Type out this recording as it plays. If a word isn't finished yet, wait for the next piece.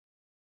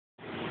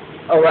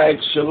All right,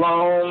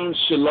 shalom,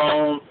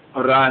 shalom,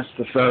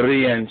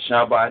 Rastafari, and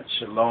Shabbat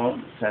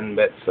shalom,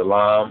 Senbet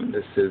salam.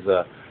 This is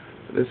a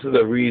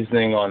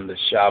reasoning on the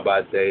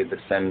Shabbat day, the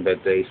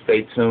Senbet day.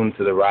 Stay tuned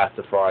to the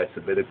Rastafari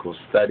Sabbatical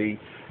study,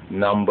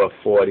 number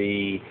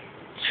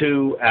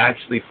 42,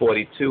 actually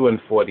 42 and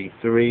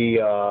 43.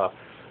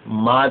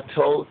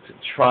 Matot,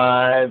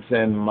 tribes,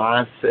 and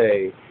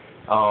Masai,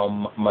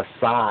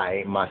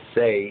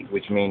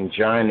 which means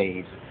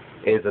journeys,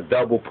 is a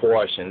double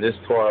portion. This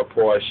Torah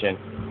portion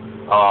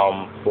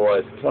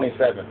for the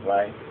 27th,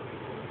 right?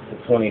 The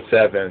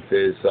 27th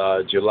is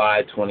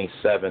July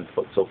 27th.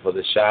 So for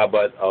the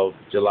Shabbat of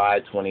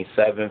July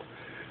 27th,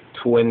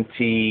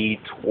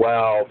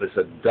 2012, it's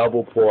a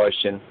double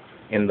portion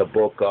in the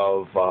book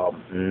of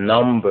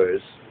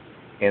Numbers,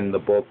 in the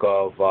book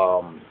of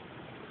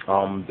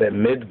the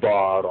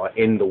Midbar, or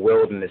in the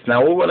wilderness.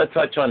 Now, what we're going to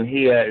touch on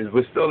here is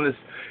we're still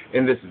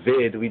in this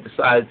vid. We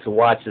decided to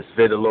watch this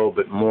vid a little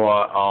bit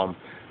more.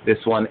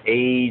 This one,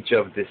 Age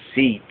of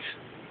Deceit,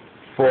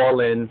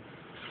 Fallen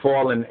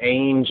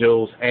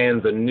Angels,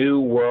 and the New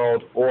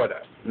World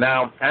Order.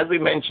 Now, as we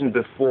mentioned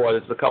before,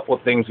 there's a couple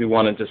of things we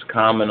want to just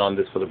comment on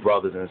this for the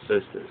brothers and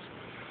sisters.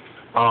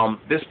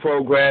 This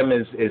program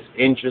is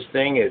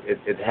interesting.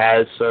 It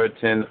has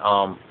certain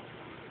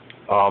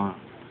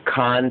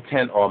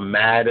content or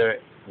matter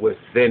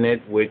within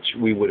it which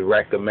we would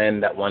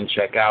recommend that one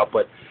check out.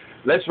 But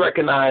let's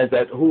recognize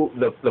that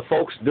the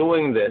folks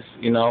doing this,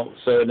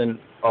 certain,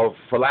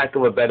 for lack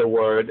of a better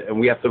word, and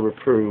we have to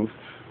reprove,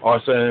 are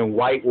certain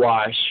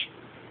whitewash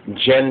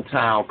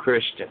Gentile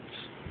Christians.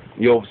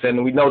 You know what I'm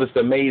saying? We noticed the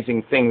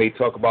amazing thing. They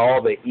talk about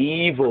all the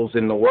evils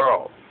in the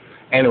world,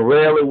 and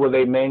rarely will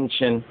they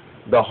mention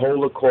the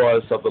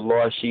Holocaust of the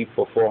lost sheep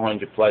for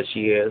 400 plus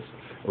years.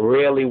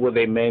 Rarely will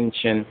they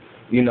mention,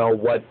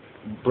 what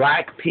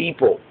black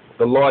people,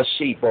 the lost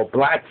sheep, or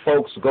black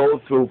folks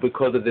go through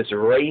because of this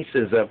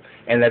racism,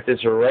 and that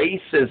this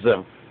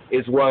racism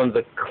is one of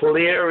the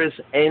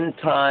clearest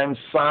end-time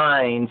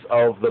signs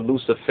of the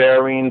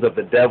Luciferians, of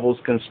the devil's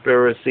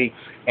conspiracy,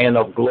 and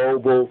of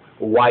global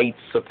white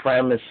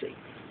supremacy.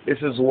 This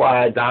is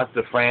why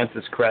Dr.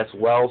 Frances Cress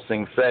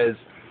Welsing says,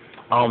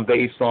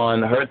 based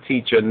on her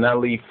teacher,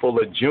 Nellie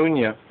Fuller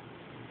Jr.,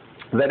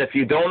 that if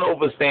you don't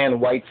understand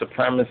white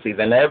supremacy,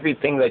 then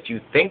everything that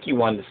you think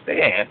you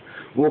understand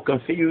will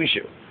confuse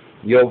you.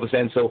 You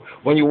understand? So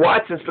when you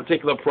watch this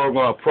particular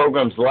program, or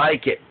programs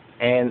like it,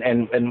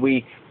 and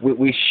we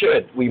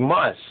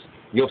must.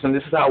 You know, so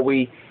this is how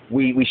we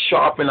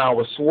sharpen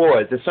our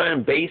swords. There's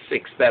certain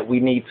basics that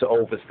we need to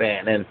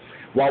understand. And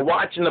while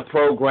watching the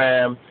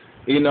program,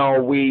 we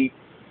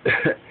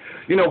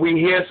we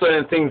hear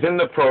certain things in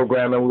the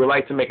program, and we would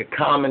like to make a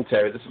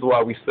commentary. This is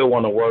why we still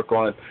want to work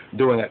on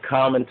doing a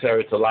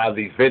commentary to a lot of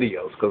these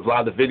videos, because a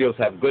lot of the videos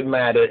have good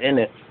matter in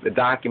it, the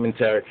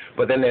documentary,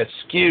 but then they're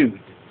skewed.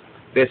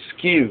 They're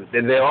skewed,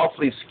 and they're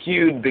awfully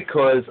skewed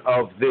because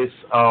of this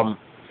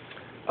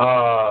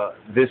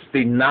this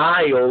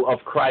denial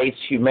of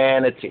Christ's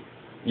humanity.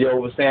 You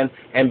understand?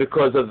 And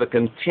because of the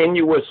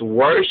continuous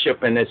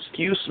worship and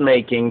excuse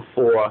making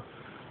for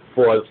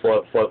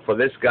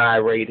this guy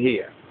right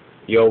here.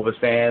 You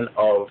understand?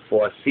 Or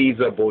for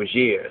Caesar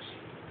Borgias.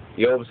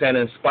 You understand?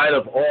 In spite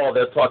of all,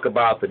 they'll talk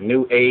about the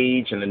New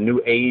Age and the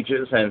New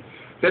Ages, and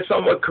they're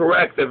somewhat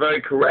correct. They're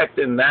very correct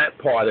in that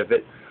part of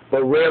it,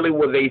 but rarely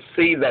will they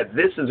see that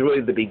this is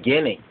really the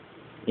beginning.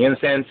 You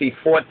understand? See,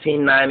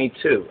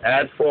 1492.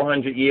 Add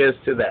 400 years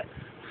to that.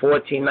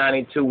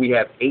 1492, we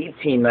have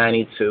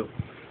 1892,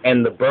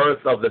 and the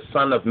birth of the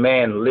Son of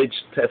Man, Lich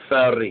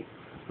Teferi,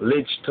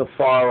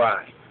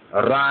 Rastafari,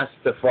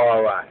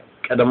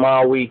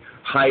 Kadamawi,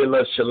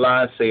 Haile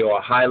Selassie,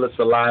 or Haile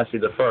Selassie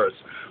the First.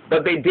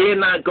 But they did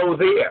not go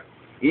there,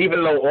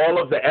 even though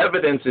all of the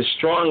evidence is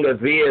stronger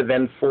there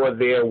than for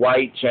their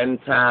white,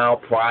 Gentile,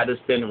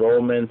 Protestant,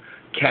 Roman,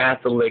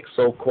 Catholic,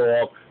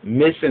 so-called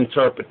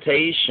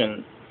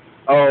misinterpretation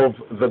of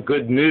the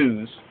good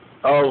news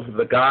of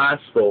the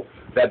gospel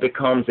that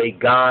becomes a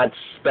God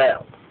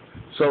spell.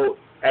 So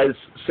as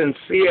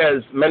sincere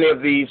as many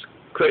of these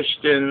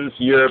Christians,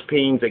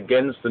 Europeans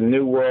against the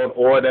New World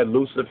Order,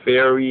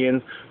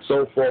 Luciferians,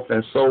 so forth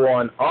and so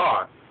on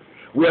are,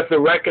 we have to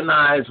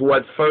recognize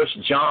what 1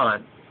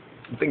 John,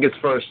 I think it's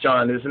 1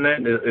 John, isn't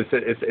it?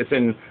 It's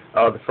in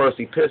the first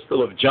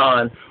epistle of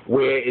John,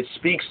 where it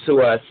speaks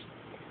to us.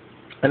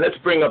 And let's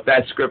bring up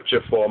that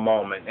scripture for a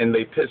moment in the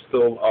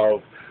epistle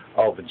of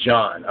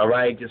John, all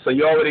right? So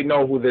you already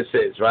know who this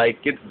is, right?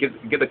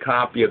 Get a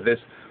copy of this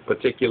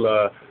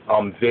particular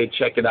vid.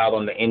 Check it out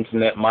on the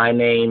internet. My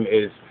name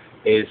is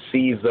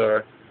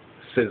Cesare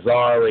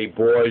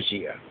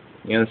Borgia.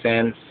 You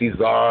understand?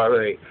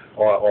 Cesare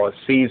or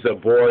Caesar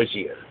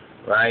Borgia,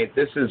 right?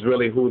 This is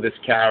really who this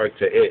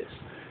character is.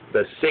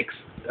 The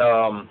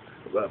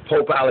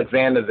Pope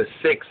Alexander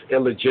VI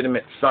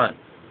illegitimate son.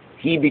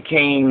 He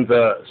became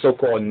the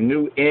so-called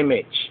new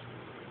image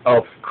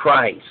of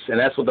Christ, and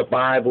that's what the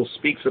Bible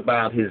speaks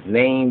about, his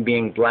name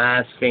being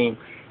blasphemed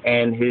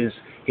and his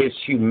his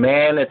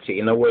humanity.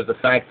 In other words, the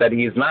fact that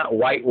he is not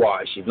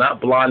whitewashed, he's not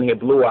blonde hair,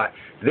 blue eye.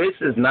 This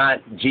is not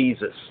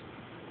Jesus.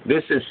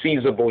 This is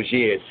Caesar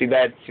Borgia. See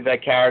that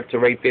character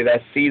right there?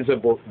 That's Caesar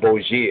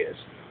Borgia,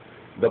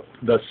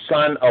 the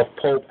son of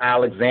Pope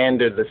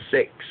Alexander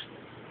VI.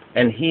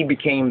 And he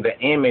became the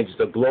image,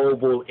 the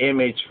global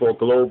image for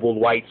global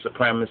white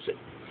supremacy.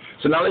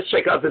 So now let's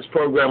check out this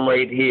program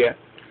right here.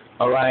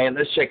 All right,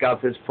 let's check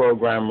out this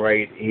program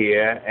right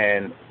here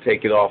and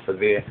take it off of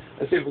there.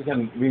 Let's see if we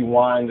can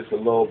rewind this a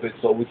little bit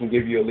so we can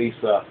give you at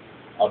least a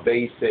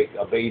basic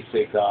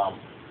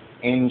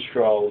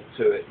intro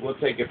to it. We'll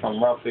take it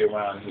from roughly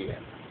around here.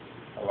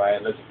 All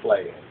right, let's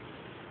play it.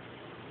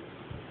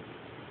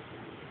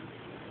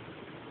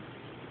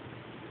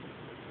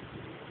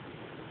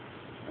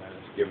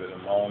 Let's give it a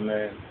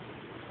moment.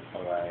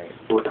 All right.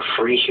 With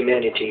free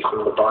humanity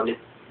from the bondage.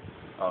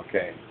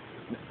 Okay.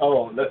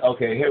 Oh,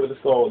 okay. Here, let's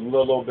go a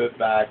little bit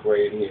back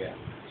right here.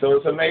 So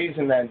it's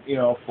amazing that, you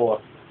know, for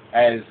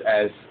as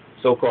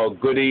so-called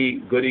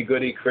goody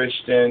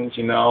Christians,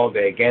 you know,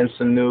 they're against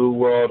the New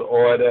World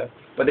Order,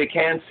 but they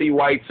can't see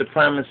white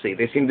supremacy.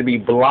 They seem to be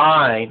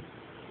blind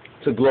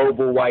to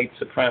global white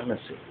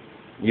supremacy.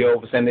 You know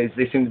what I'm saying?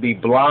 They seem to be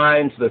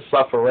blind to the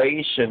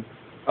sufferation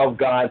of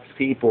God's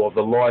people, of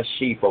the lost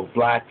sheep, of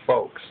black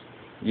folks.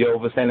 You know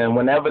what I'm saying? And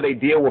whenever they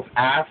deal with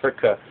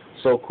Africa,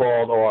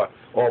 so-called,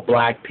 or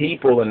black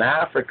people in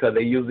Africa,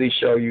 they usually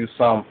show you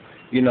some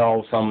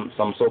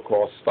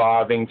so-called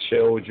starving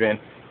children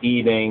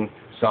eating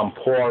some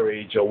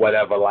porridge or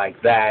whatever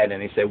like that,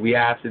 and they say we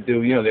have to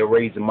do, you know, they're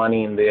raising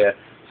money in their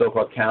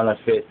so-called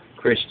counterfeit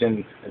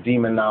Christian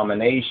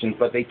denominations,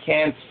 but they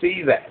can't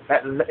see that.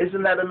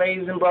 Isn't that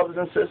amazing, brothers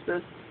and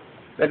sisters?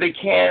 That they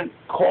can't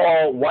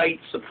call white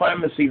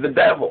supremacy the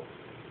devil.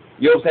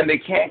 You know what I'm saying?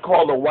 They can't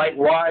call the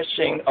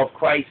whitewashing of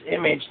Christ's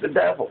image the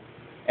devil.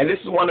 And this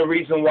is one of the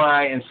reasons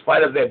why, in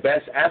spite of their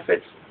best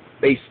efforts,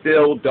 they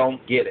still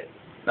don't get it.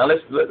 Now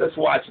let's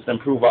watch this and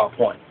prove our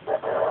point.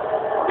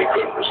 They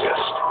couldn't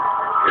resist.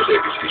 Here's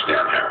ABC's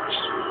Dan Harris.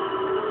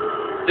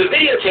 The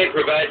videotape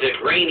provides a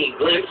grainy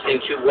glimpse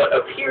into what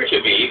appear to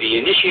be the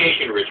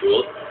initiation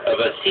rituals of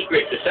a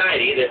secret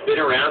society that's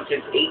been around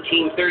since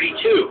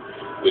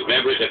 1832, with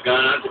members have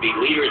gone on to be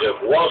leaders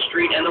of Wall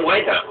Street and the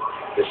White House,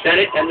 the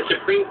Senate, and the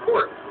Supreme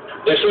Court.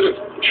 They're sort of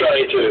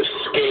trying to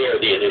scare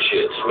the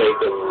initiates, make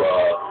them,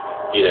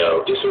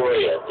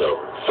 disorient them,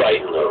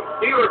 frighten them.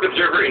 New York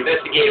Observer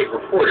investigative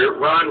reporter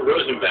Ron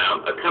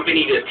Rosenbaum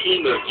accompanied a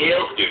team of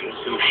Yale students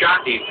who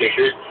shot these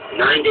pictures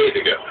 9 days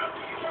ago.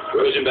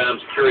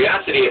 Rosenbaum's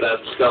curiosity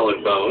about Skull and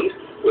Bones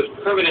was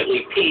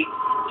permanently piqued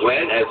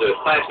when, as a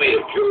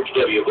classmate of George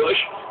W. Bush,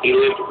 he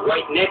lived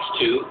right next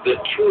to the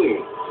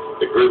Tomb,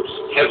 the group's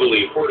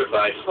heavily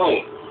fortified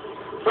home.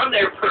 From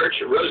their perch,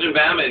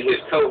 Rosenbaum and his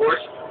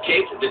cohorts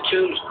taped the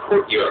Tomb's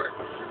courtyard.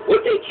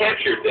 What they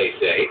captured, they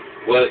say,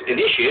 was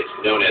initiates,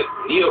 known as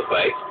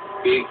neophytes,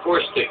 being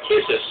forced to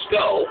kiss a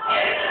skull,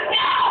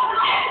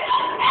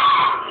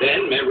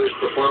 then members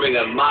performing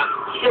a mock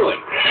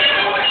killing.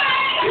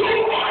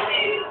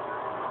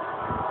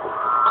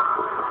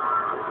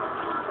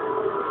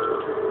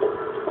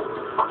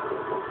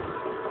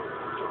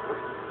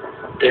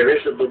 There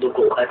is a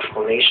biblical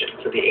explanation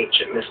for the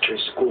ancient mystery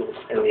schools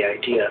and the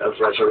idea of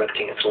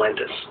resurrecting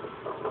Atlantis.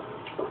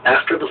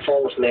 After the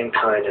fall of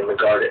mankind in the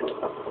garden,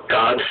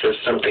 God says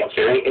something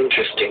very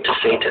interesting to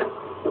Satan.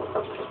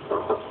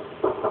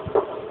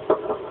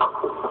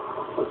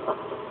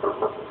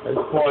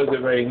 Let's pause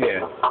it right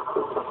here.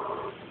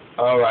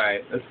 All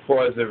right, let's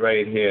pause it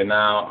right here.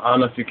 Now, I don't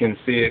know if you can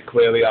see it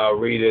clearly. I'll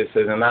read it. It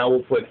says, and I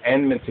will put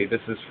enmity.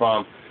 This is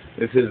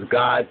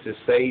God to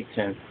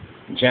Satan,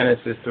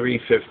 Genesis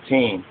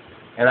 3:15.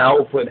 And I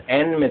will put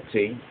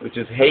enmity, which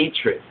is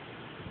hatred.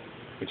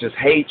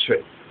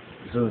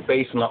 This is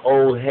based on the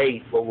old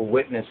hate, what we're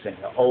witnessing,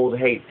 the old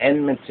hate,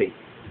 enmity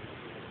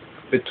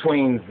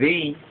between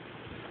thee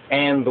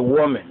and the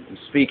woman. I'm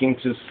speaking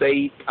to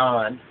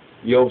Satan,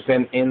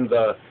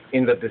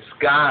 in the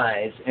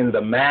disguise, in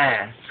the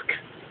mask,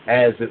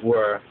 as it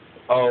were,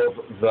 of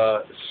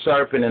the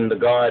serpent in the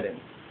garden.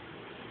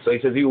 So he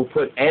says he will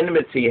put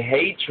enmity,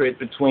 hatred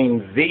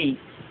between thee,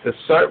 the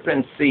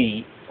serpent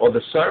seed, or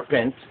the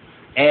serpent,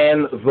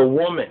 and the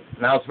woman.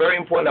 Now it's very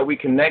important that we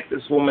connect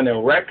this woman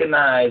and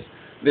recognize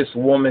this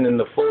woman in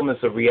the fullness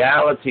of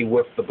reality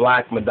with the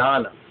Black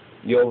Madonna,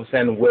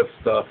 with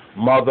the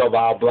mother of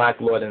our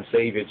black Lord and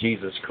Savior,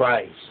 Jesus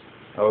Christ.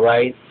 All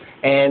right?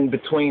 And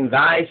between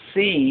thy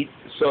seed,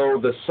 so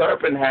the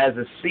serpent has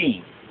a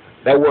seed.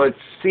 That word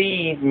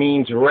seed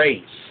means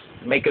race.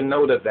 Make a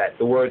note of that.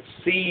 The word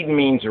seed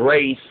means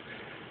race,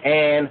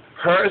 and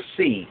her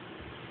seed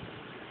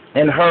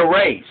and her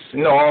race.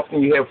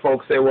 Often you hear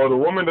folks say, well, the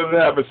woman doesn't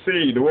have a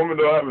seed. The woman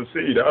don't have a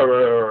seed.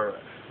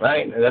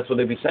 Right? And that's what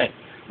they be saying.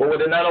 But what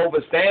they're not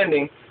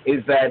understanding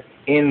is that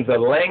in the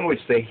language,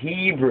 the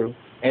Hebrew,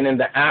 and in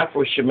the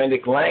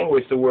Afro-Shemitic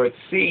language, the word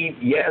seed,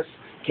 yes,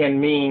 can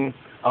mean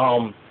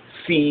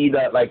seed,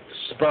 like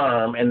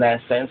sperm in that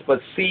sense. But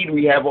seed,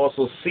 we have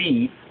also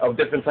seed of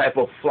different type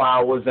of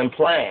flowers and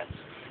plants.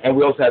 And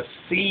we also have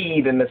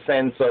seed in the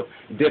sense of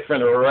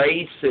different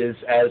races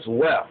as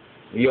well.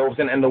 You know what I'm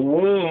saying? And the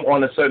womb,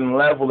 on a certain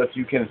level, if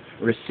you can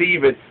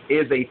receive it,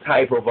 is a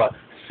type of a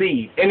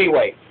seed.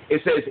 Anyway,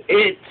 it says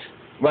it,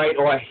 right,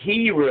 or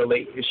he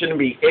really, it shouldn't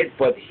be it,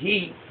 but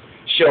he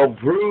shall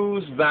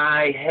bruise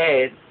thy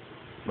head,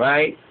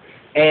 right,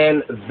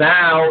 and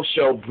thou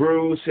shalt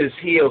bruise his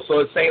heel.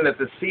 So it's saying that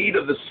the seed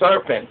of the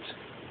serpent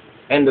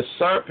and the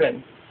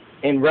serpent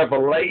in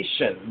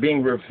Revelation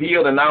being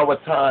revealed in our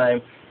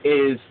time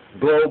is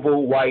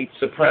global white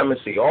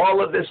supremacy.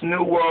 All of this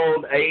New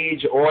World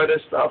Age order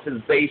stuff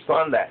is based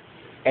on that.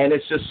 And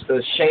it's just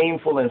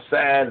shameful and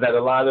sad that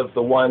a lot of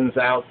the ones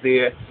out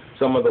there,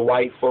 some of the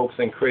white folks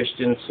and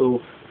Christians who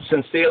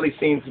sincerely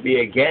seem to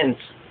be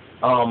against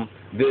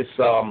this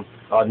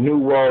New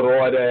World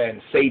Order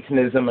and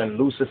Satanism and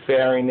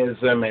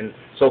Luciferianism and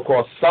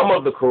so-called some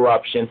of the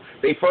corruption,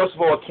 they first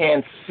of all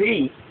can't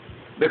see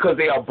because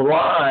they are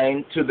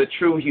blind to the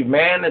true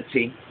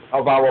humanity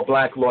of our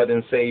black Lord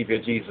and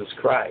Savior, Jesus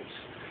Christ.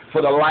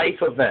 For the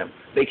life of them,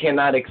 they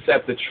cannot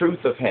accept the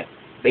truth of him.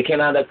 They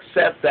cannot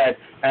accept that,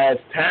 as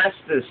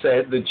Tacitus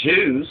said, the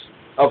Jews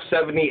of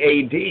 70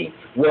 A.D.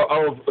 were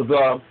of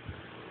the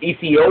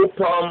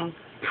Ethiopium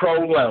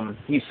prolem,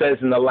 he says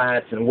in the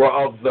Latin, were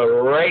of the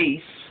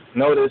race,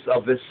 notice,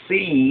 of the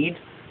seed,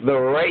 the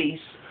race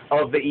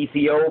of the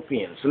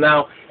Ethiopians. So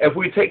now, if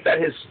we take that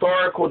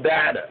historical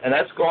data, and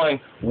that's going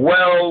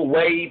well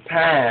way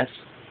past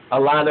a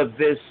lot of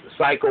this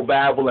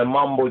psychobabble and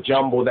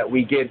mumbo-jumbo that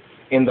we get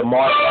in the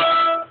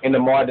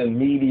modern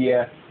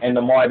media and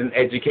the modern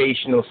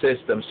educational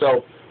system.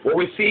 So what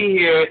we see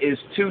here is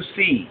two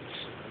seeds.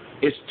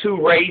 It's two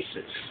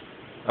races,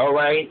 all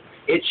right?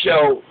 It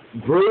shall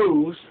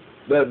bruise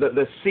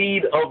the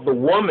seed of the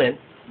woman,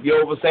 you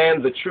know what I'm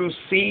saying? The true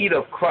seed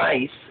of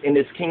Christ in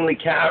his kingly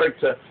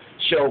character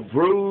shall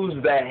bruise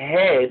the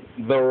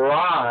head, the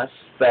ras,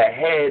 the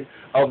head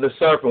of the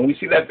serpent. We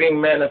see that being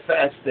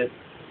manifested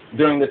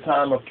during the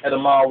time of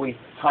Kedamawi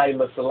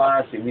Haile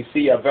Selassie. We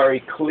see a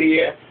very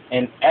clear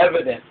and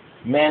evident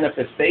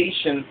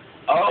manifestation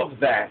of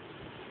that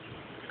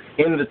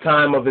in the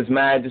time of His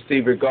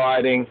Majesty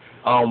regarding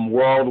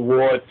World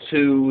War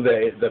II,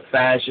 the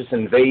fascist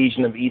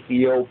invasion of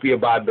Ethiopia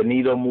by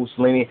Benito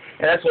Mussolini.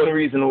 And that's one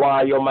reason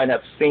why you might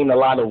have seen a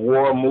lot of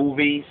war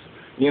movies,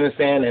 you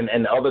understand,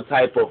 and other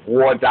type of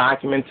war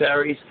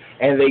documentaries,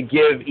 and they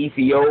give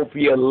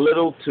Ethiopia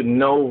little to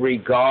no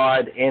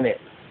regard in it.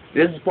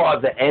 This is part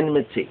of the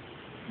enmity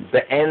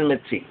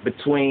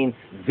between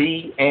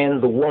thee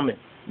and the woman.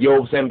 You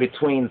know what I'm saying?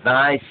 Between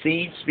thy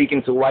seed,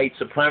 speaking to white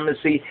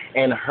supremacy,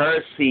 and her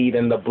seed,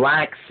 and the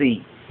black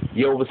seed.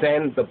 You know what I'm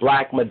saying? The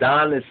black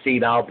Madonna's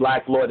seed, our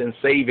black Lord and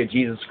Savior,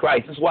 Jesus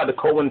Christ. This is why the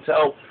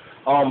COINTEL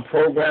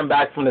program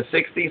back from the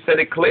 60s said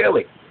it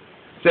clearly.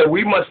 Said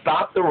we must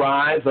stop the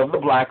rise of the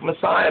black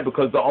Messiah,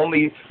 because the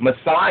only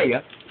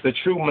Messiah, the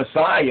true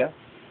Messiah,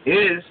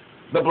 is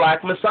the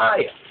black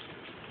Messiah.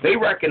 They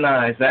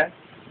recognize that.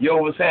 You know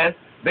what I'm saying?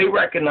 They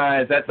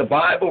recognize that. The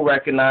Bible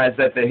recognizes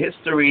that. The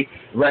history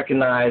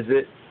recognizes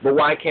it. But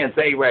why can't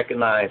they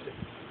recognize it?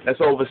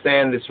 Let's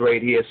understand this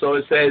right here. So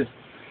it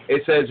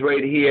says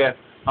right here,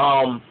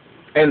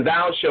 and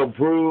thou shalt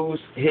bruise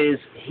his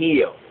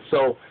heel.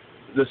 So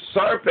the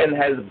serpent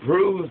has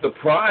bruised the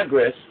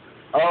progress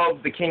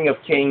of the King of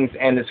Kings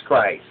and his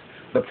Christ.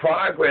 The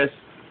progress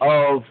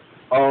of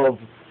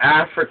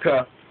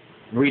Africa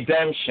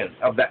redemption,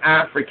 of the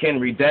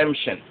African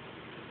redemption,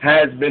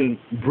 has been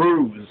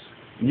bruised,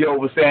 you know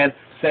what I'm saying,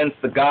 since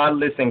the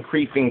godless and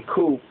creeping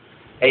coup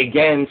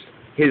against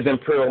His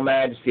Imperial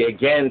Majesty,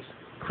 against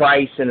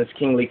Christ and His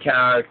kingly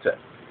character.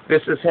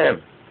 This is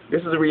him. This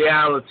is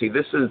reality.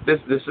 This is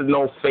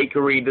no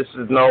fakery. This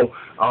is no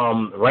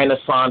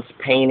Renaissance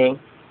painting.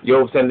 You know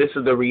what I'm saying? This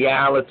is the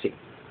reality.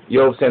 You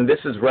know what I'm saying?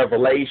 This is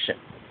revelation.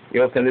 You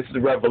know what I'm saying? This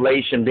is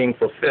revelation being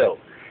fulfilled.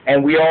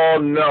 And we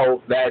all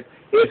know that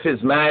if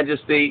His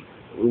Majesty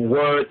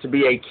were to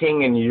be a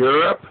king in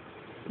Europe,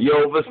 you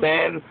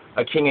understand,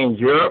 a king in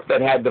Europe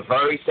that had the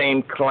very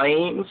same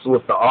claims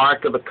with the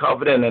Ark of the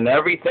Covenant and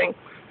everything,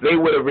 they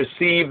would have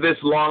received this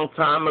long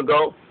time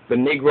ago. The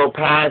Negro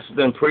pastors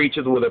and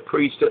preachers would have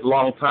preached it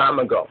long time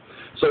ago.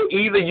 So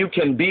either you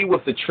can be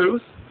with the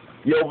truth,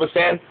 you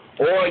understand,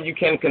 or you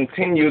can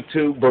continue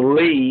to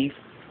believe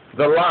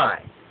the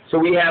lie. So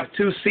we have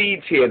two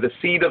seeds here, the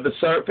seed of the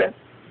serpent,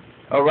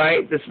 all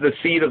right? This is the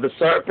seed of the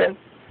serpent,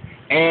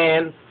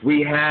 and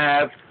we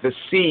have the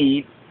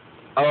seed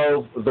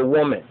of the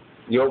woman,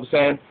 you know what I'm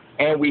saying?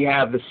 And we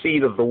have the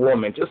seed of the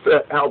woman, just to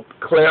help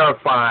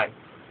clarify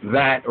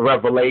that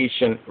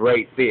revelation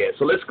right there.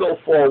 So let's go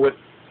forward.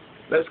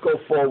 Let's go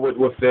forward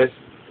with this.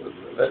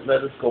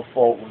 Let us go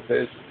forward with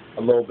this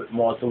a little bit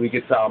more so we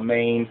get to our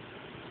main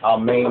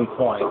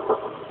point.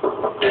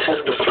 This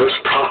is the first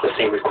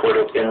prophecy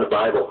recorded in the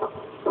Bible.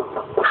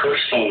 Her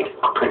seed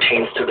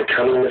pertains to the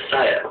coming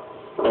Messiah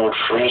and would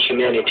free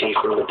humanity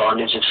from the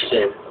bondage of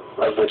sin,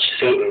 of which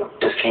Satan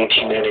deceived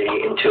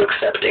humanity into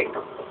accepting.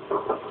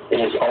 It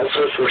is also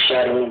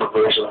foreshadowing the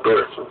virgin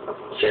birth,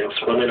 since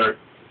women are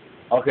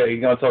Okay,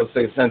 you're going to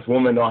say since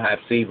women don't have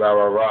seed, rah,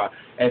 rah, rah.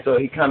 And so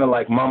he kind of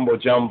like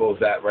mumbo-jumbles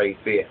that right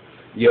there.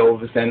 You know,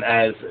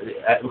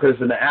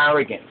 because of the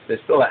arrogance. There's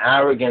still an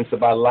arrogance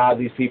about a lot of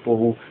these people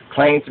who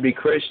claim to be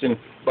Christian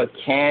but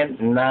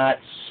cannot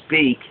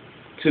speak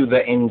to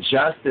the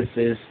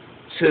injustices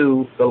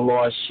to the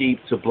lost sheep,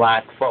 to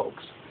black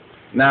folks.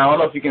 Now, I don't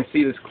know if you can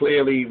see this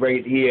clearly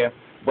right here,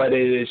 but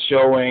it is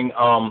showing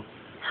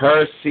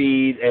her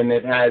seed, and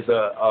it has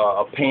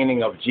a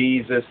painting of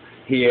Jesus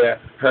here,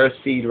 her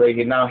seed right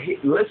here. Now,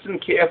 listen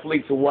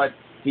carefully to what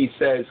he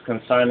says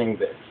concerning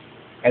this,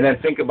 and then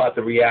think about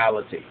the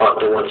reality. Not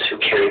the ones who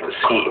carry the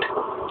seed.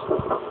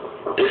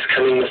 This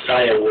coming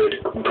Messiah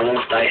would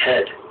bruise thy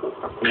head,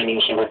 meaning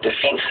he would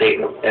defeat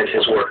Satan and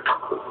his work.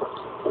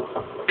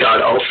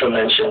 God also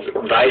mentions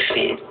thy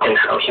seed and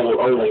how he will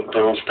only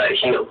bruise thy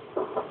heel.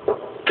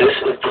 This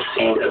is the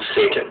seed of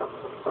Satan.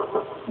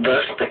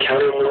 Thus, the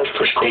counter-move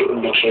for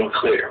Satan became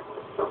clear.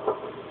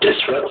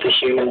 Disrupt the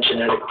human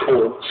genetic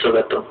pool so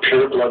that the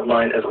pure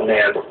bloodline of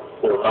man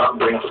will not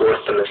bring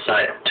forth the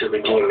Messiah to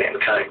redeem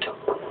mankind.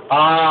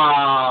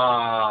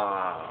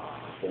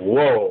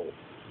 Whoa.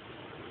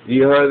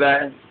 You heard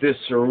that?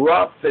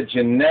 Disrupt the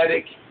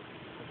genetic.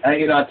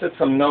 And, I took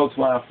some notes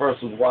when I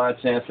first was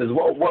watching. It says,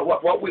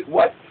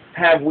 what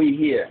have we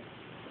here?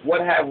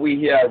 What have we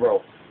here, I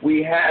wrote?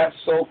 We have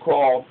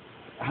so-called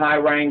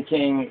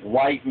high-ranking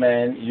white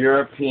men,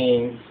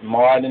 Europeans,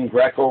 modern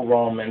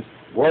Greco-Romans,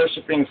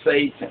 worshiping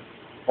Satan,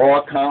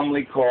 or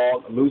commonly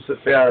called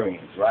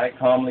Luciferians, right?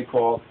 Commonly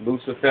called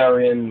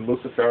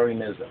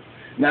Luciferianism.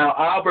 Now,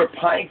 Albert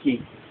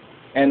Pinky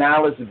and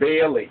Alice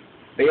Bailey,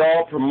 they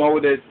all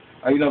promoted,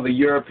 the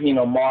European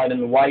or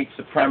modern white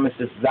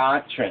supremacist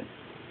doctrine,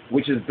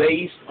 which is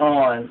based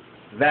on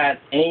that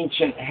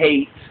ancient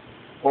hate,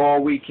 or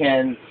we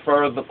can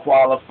further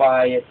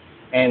qualify it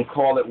and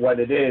call it what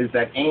it is,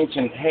 that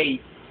ancient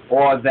hate,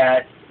 or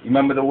that, you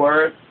remember the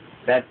word?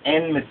 That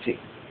enmity.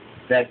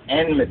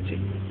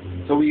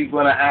 So we're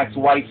going to ask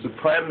white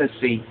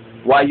supremacy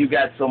why you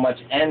got so much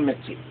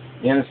enmity.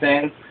 You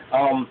understand?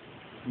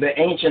 The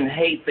ancient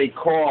hate they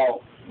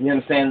call, you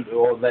understand,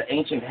 or the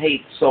ancient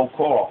hate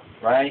so-called,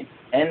 right?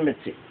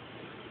 Enmity.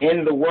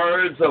 In the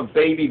words of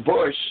Baby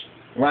Bush,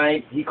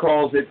 right, he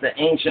calls it the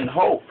ancient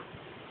hope.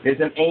 There's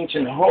an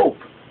ancient hope,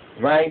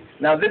 right?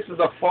 Now this is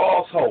a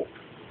false hope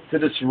to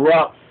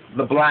disrupt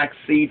the black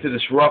seed, to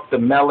disrupt the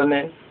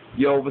melanin,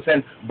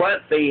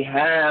 but they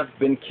have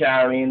been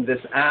carrying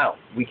this out.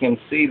 We can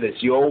see this.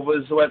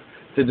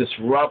 To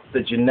disrupt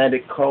the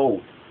genetic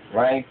code,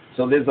 right?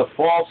 So there's a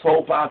false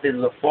hope out there.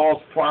 There's a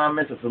false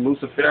promise. It's a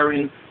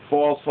Luciferian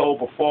false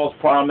hope, a false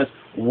promise.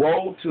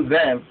 Woe to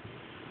them,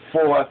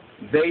 for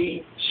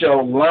they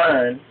shall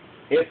learn,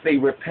 if they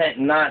repent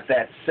not,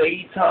 that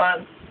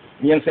Satan,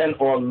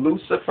 or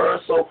Lucifer,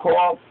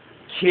 so-called,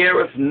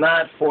 careth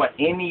not for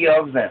any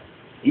of them,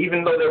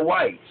 even though they're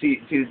white. See,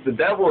 the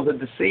devil is a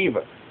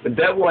deceiver. The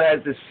devil has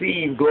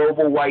deceived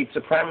global white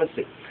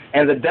supremacy.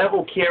 And the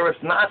devil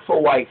careth not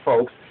for white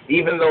folks,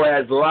 even though it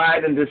has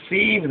lied and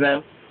deceived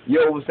them,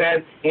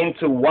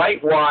 into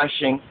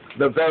whitewashing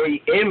the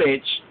very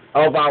image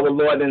of our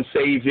Lord and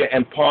Savior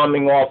and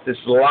palming off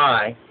this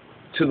lie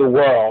to the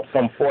world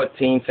since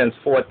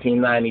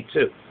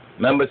 1492.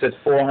 Remember, it says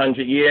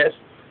 400 years?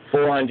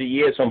 400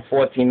 years from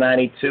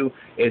 1492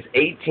 is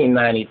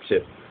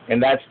 1892.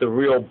 And that's the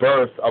real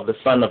birth of the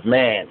Son of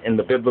Man in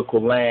the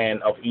biblical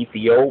land of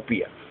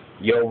Ethiopia.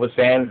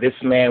 This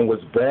man was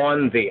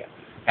born there,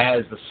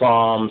 as the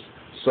Psalms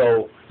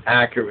so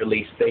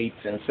accurately states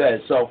and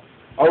says. So,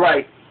 all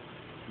right.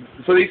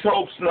 So these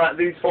false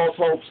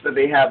hopes that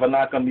they have are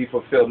not going to be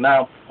fulfilled.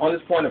 Now, on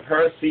this point of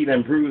her seed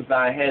and bruise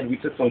thy head, we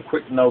took some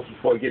quick notes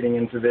before getting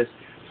into this.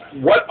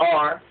 What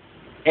are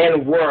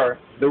and were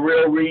the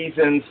real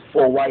reasons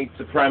for white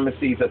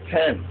supremacy's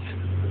attempt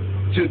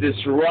to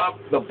disrupt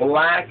the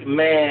black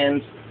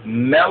man's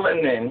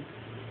melanin,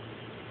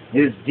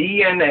 his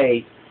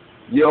DNA,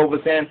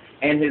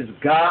 and his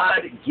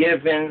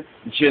God-given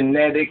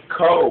genetic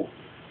code?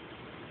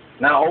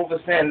 Now,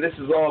 understand, this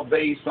is all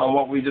based on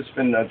what we've just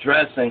been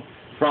addressing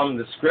from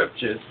the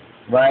scriptures,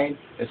 right?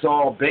 It's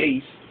all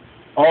based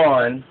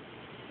on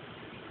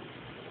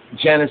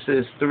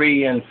Genesis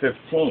 3 and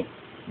 15.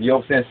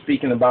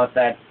 Speaking about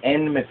that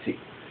enmity.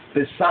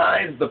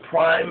 Besides the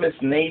primus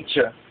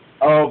nature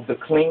of the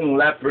clean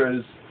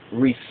leper's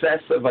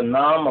recessive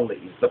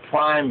anomalies, the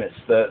primus,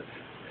 the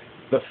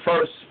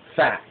first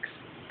facts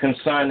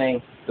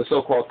concerning the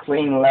so-called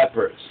clean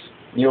lepers,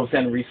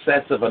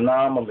 recessive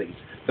anomalies,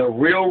 the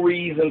real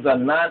reasons are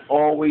not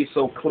always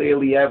so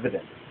clearly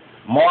evident.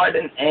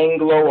 Modern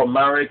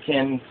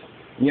Anglo-Americans,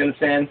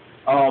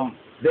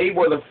 they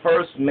were the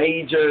first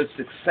major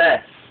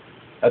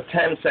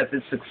attempts at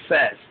this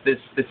success, this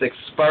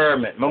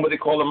experiment. Remember what they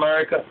call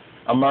America?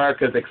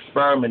 America's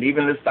experiment.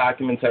 Even this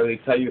documentary,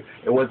 they tell you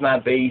it was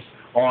not based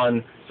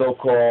on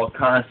so-called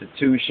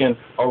constitution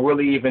or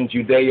really even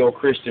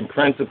Judeo-Christian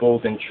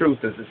principles and truth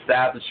as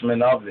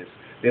establishment of this.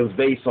 It was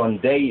based on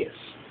deists,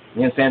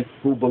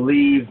 who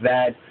believed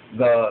that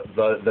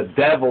the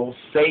devil,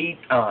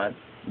 Satan,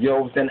 you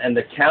understand, and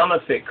the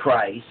counterfeit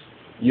Christ,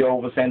 you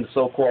understand, the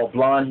so-called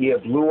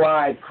blonde-haired,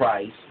 blue-eyed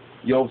Christ,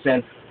 you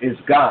understand, is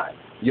God.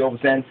 You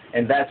understand?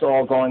 And that's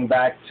all going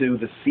back to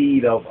the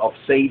seed of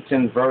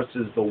Satan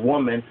versus the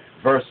woman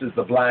versus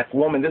the black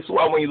woman. This is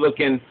why when you look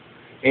in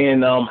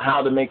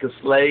How to Make a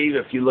Slave,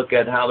 if you look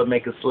at How to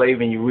Make a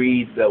Slave and you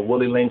read the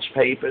Willie Lynch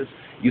papers,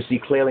 you see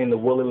clearly in the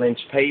Willie Lynch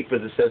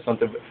papers it says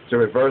something to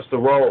reverse the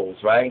roles,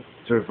 right?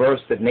 To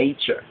reverse the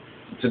nature,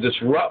 to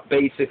disrupt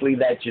basically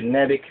that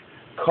genetic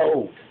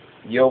code.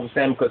 You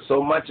understand? Because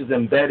so much is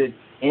embedded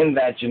in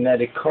that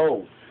genetic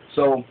code.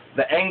 So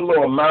the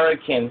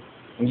Anglo-American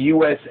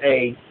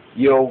USA,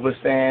 you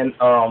understand,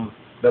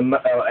 the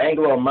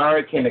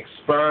Anglo-American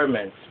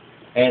experiments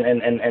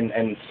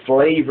and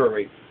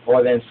slavery,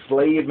 or the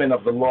enslavement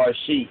of the lost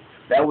sheep,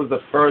 that was the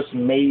first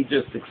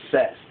major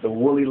success. The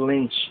Willie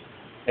Lynch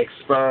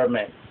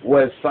experiment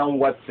was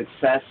somewhat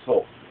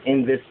successful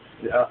in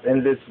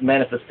this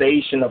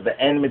manifestation of the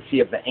enmity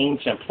of the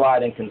ancient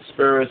plot and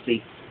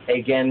conspiracy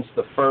against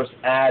the first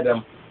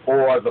Adam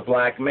or the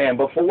black man.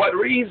 But for what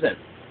reason?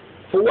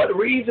 For what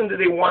reason do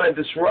they want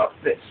to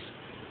disrupt this?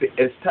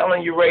 It's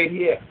telling you right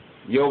here.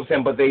 You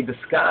understand? But they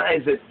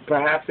disguise it.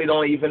 Perhaps they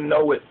don't even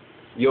know it.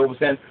 You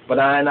understand? But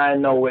I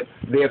know it.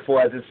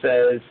 Therefore, as it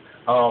says,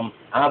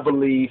 I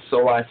believe,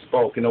 so I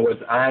spoke. In other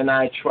words,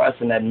 I trust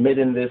in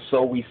admitting this,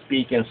 so we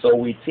speak and so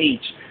we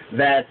teach,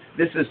 that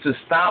this is to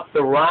stop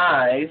the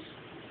rise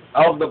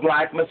of the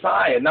black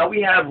Messiah. Now,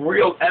 we have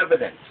real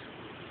evidence.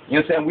 You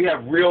understand? We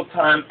have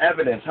real-time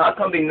evidence. How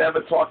come they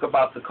never talk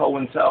about the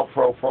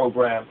COINTELPRO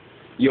program,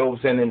 you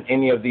understand, in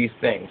any of these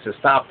things, to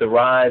stop the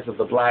rise of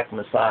the black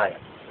Messiah?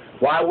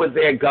 Why would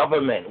their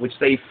government, which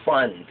they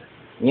fund,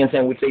 you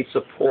understand, which they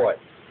support,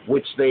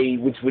 which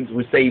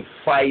they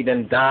fight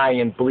and die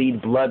and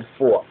bleed blood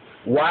for,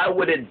 why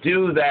would it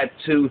do that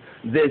to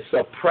this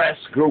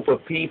oppressed group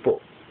of people,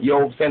 you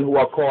understand, who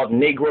are called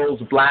Negroes,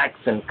 blacks,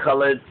 and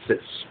coloreds,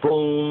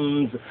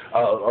 spoons,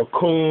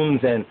 coons,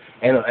 and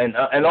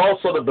all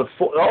sort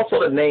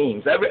of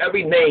names.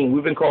 Every name,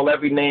 we've been called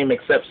every name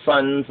except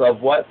sons of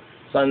what?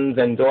 Sons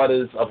and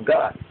daughters of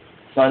God.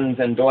 Sons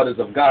and daughters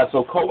of God.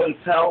 So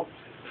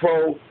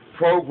COINTELPRO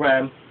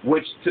program,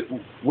 which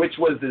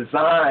was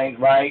designed,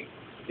 right,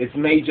 its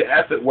major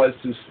effort was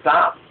to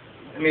stop,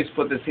 let me just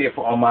put this here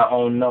on my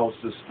own notes,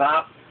 to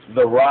stop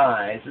the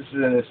rise, this is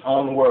in its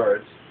own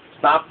words,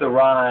 stop the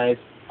rise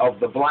of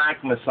the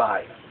black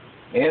Messiah.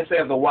 It didn't say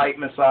of the white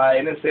Messiah,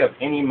 it didn't say of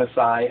any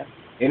Messiah,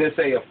 it didn't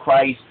say of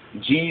Christ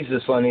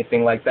Jesus or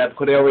anything like that,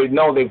 because they already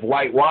know they've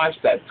whitewashed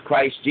that.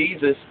 Christ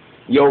Jesus,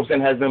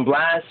 Yosen, has been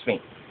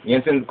blasphemed. You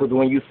understand? Because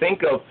when you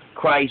think of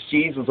Christ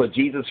Jesus or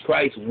Jesus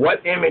Christ,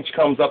 what image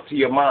comes up to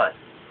your mind?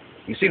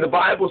 You see, the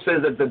Bible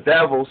says that the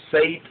devil,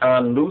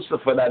 Satan,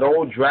 Lucifer, that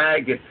old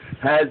dragon,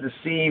 has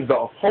deceived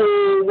the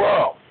whole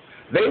world.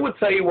 They would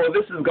tell you, well,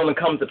 this is going to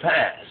come to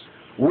pass.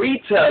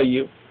 We tell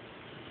you,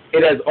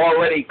 it has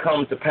already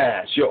come to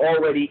pass. You're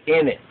already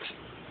in it.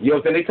 You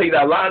know, they tell you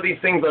that a lot of these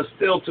things are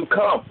still to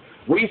come.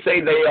 We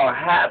say they are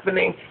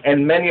happening,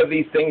 and many of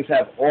these things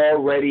have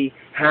already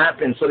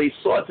happened. So they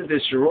sought to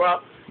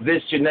disrupt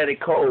this genetic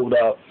code.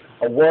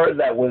 A word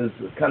that was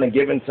kind of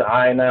given to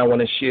I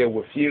want to share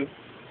with you.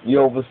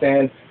 You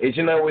understand? Is,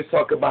 you know, we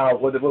talk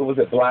about, what was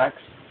it,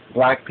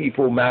 black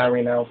people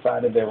marrying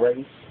outside of their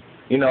race.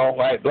 You know,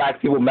 right?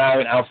 Black people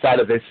marrying outside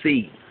of their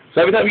seed.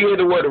 So every time you hear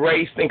the word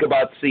race, think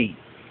about seed.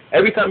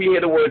 Every time you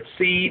hear the word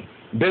seed,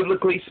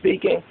 biblically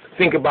speaking,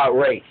 think about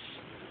race.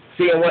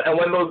 See, and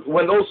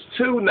when those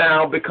two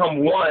now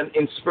become one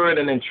in spirit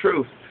and in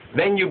truth,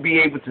 then you'll be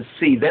able to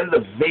see. Then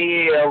the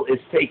veil is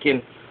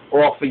taken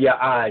off of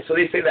your eyes. So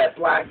they say that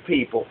black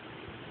people,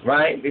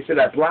 right? They say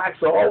that blacks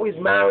are always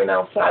marrying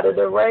outside of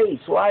their race.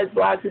 Why is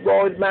black people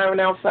always marrying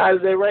outside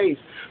of their race?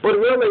 But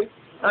really,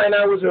 I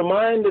was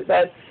reminded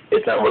that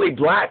it's not really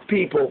black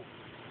people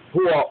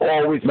who are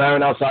always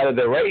marrying outside of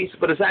their race,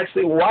 but it's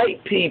actually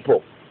white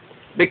people.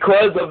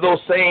 Because of those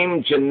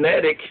same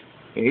genetic,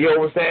 you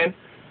understand,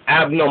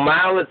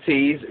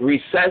 abnormalities,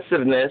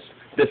 recessiveness,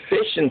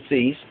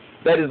 deficiencies,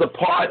 that is a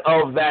part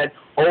of that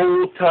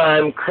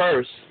old-time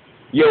curse.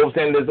 You know what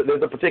I'm saying?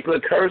 There's a particular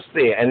curse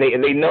there, and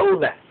they know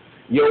that.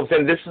 You know what I'm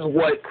saying? This is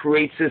what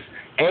creates this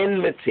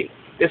enmity.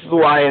 This is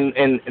why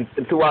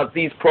throughout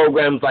these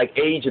programs like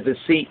Age of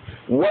Deceit,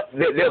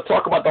 they'll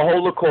talk about the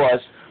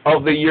Holocaust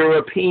of the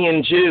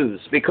European Jews,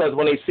 because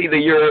when they see the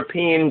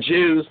European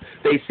Jews,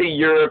 they see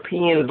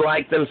Europeans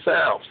like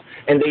themselves,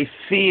 and they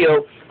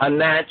feel a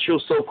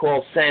natural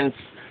so-called sense,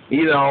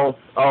 you know,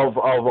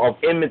 of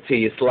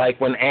enmity. It's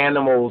like when an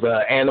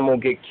animal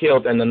get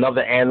killed, and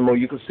another animal,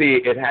 you can see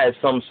it has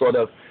some sort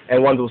of,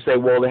 and one will say,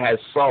 well, it has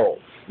soul.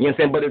 You know what I'm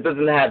saying? But it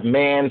doesn't have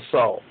man's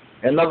soul.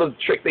 Another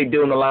trick they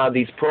do in a lot of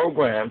these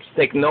programs,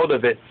 take note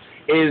of it,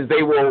 is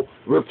they will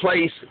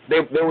replace, they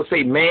will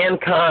say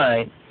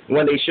mankind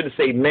when they should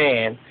say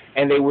man,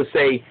 and they will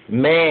say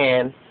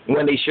man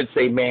when they should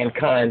say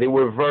mankind. They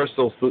will reverse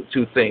those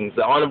two things.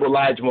 The Honorable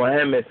Elijah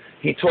Muhammad,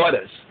 he taught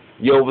us,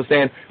 you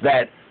understand,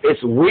 that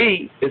It's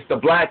we, it's the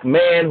black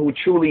man who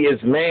truly is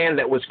man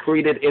that was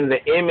created in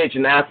the image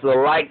and after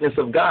the likeness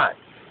of God.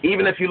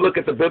 Even if you look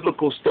at the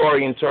biblical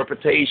story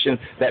interpretation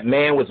that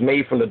man was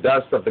made from the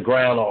dust of the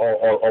ground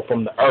or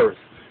from the earth,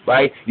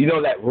 right? You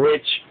know that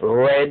rich,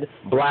 red,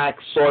 black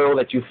soil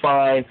that you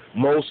find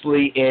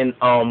mostly in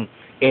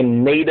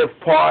native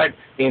part,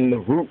 in the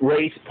root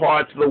race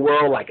parts of the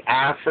world like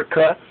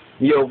Africa.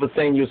 You'll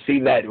see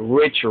that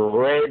rich,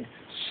 red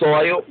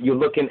soil. You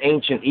look in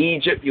ancient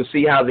Egypt, you'll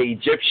see how the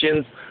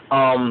Egyptians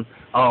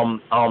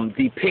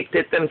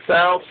depicted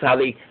themselves, how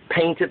they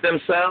painted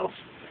themselves.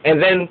 And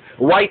then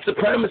white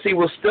supremacy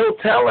will still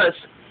tell us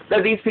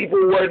that these people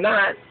were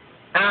not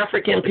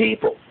African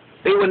people.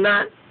 They were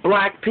not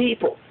black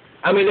people.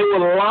 I mean, they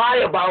will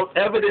lie about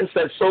evidence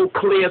that's so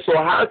clear, so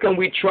how can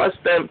we trust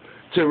them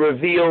to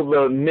reveal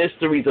the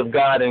mysteries of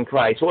God in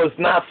Christ? Well, it's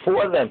not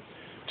for them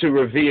to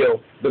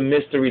reveal the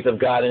mysteries of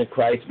God in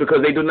Christ because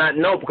they do not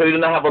know, because they do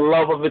not have a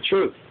love of the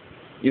truth.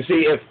 You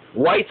see, if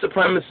white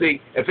supremacy,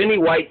 if any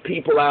white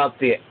people out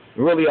there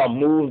really are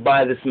moved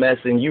by this mess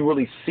and you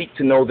really seek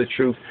to know the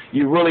truth,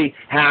 you really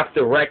have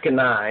to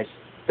recognize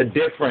the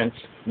difference,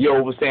 you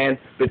understand,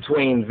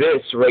 between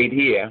this right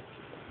here.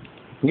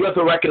 You have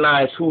to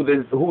recognize who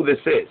this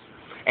is.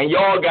 And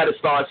y'all got to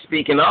start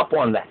speaking up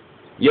on that.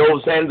 You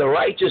understand? The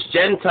righteous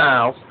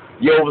Gentiles,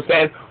 you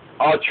understand,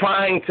 are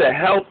trying to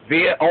help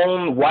their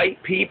own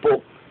white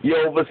people, you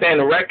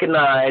understand,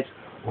 recognize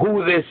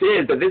who this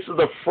is, that this is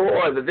a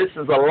fraud, that this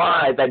is a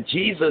lie, that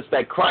Jesus,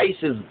 that Christ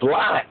is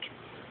black.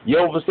 You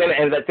understand?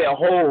 And that their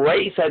whole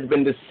race has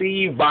been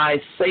deceived by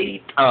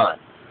Satan,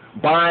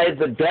 by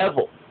the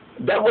devil.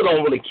 The devil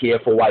don't really care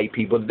for white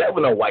people. The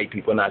devil knows white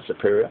people are not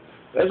superior.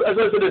 As I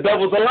said, the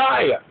devil's a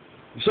liar.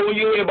 So when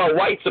you hear about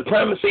white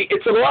supremacy,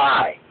 it's a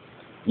lie.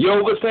 You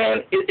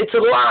understand? It's a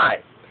lie.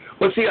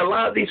 But see, a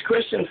lot of these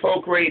Christian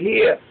folk right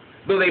here,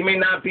 though they may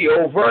not be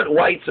overt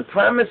white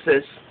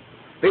supremacists,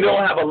 they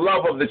don't have a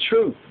love of the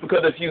truth.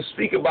 Because if you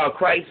speak about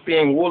Christ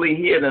being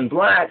woolly-haired and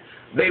black,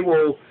 they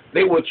will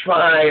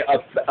try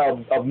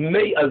a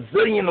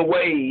zillion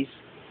ways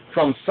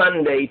from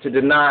Sunday to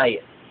deny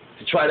it,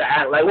 to try to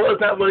act like, well,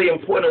 it's not really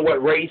important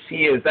what race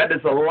he is. That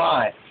is a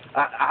lie.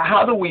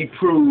 How do we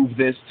prove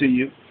this to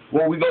you?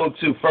 Well, we go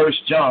to 1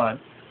 John,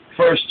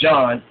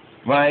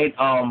 right?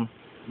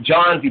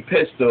 John's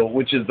epistle,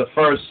 which is the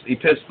first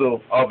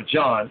epistle of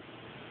John,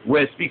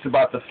 where it speaks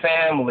about the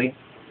family.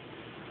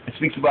 It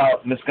speaks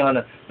about, Miss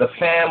Ghana, the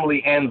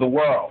family and the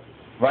world,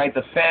 right?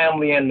 The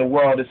family and the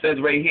world. It says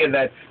right here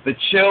that the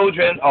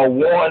children are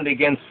warned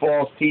against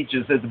false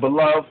teachers. It says,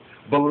 beloved,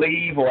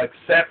 believe or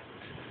accept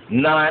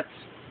not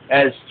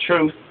as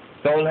truth.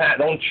 Don't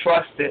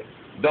trust it.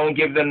 Don't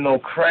give them no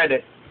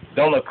credit.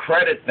 Don't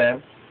accredit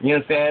them. You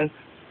understand?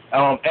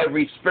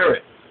 Every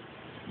spirit.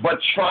 But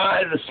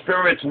try the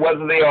spirits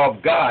whether they are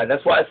of God.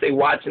 That's why I say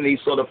watching these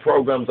sort of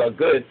programs are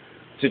good,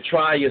 to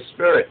try your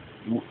spirit.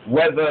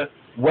 Whether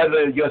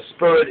your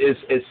spirit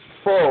is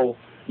full,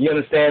 you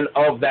understand,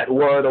 of that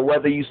word, or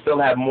whether you still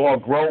have more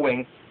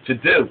growing to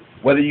do.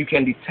 Whether you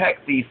can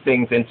detect these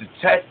things and to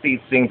test these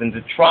things and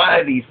to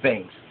try these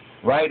things,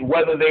 right?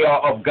 Whether they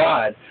are of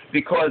God.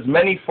 Because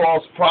many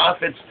false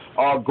prophets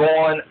are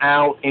gone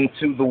out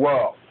into the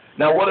world.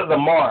 Now, what are the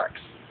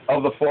marks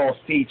of the false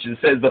teachers?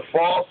 It says the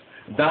false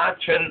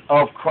doctrine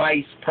of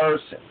Christ's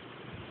person.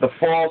 The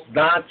false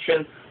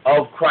doctrine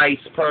of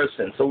Christ's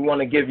person. So we want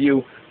to give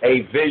you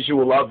a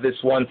visual of this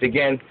once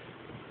again,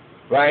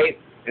 right?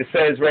 It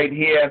says right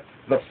here,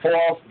 the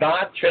false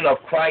doctrine of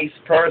Christ's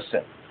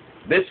person.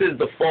 This is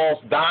the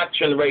false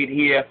doctrine right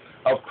here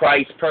of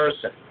Christ's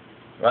person,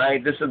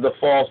 right? This is the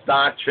false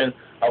doctrine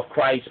of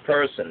Christ's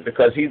person,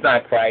 because he's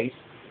not Christ.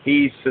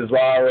 He's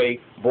Cesare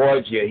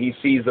Borgia. He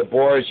Caesar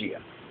Borgia.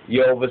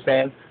 You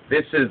understand?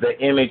 This is the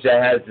image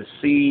that has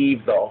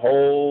deceived the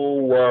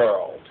whole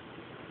world.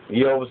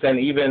 You understand?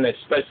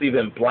 Especially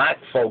even black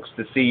folks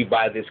deceived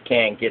by this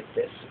can't get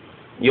this.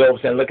 You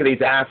understand? Look at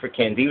these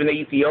Africans. Even the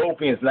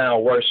Ethiopians now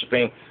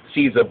worshiping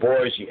Caesar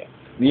Borgia.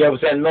 You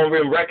understand? Don't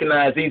even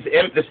recognize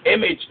this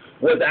image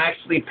was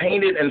actually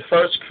painted and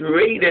first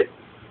created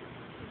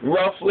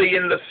roughly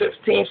in the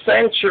 15th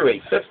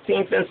century,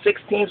 15th and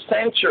 16th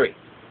century.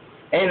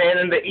 And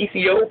in the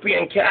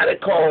Ethiopian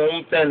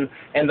catacombs and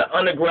the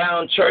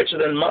underground churches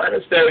and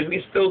monasteries,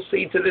 we still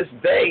see to this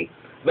day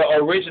the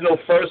original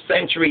first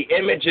century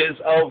images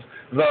of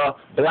the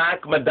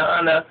Black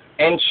Madonna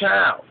and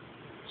Child.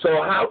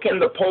 So how can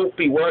the Pope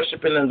be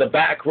worshiping in the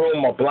back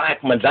room a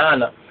Black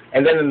Madonna,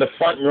 and then in the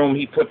front room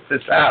he puts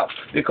this out?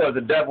 Because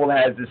the devil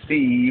has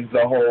deceived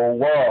the whole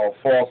world.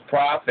 False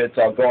prophets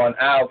are gone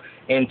out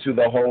into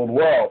the whole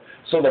world.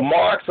 So the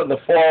marks of the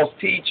false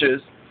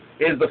teachers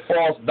is the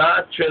false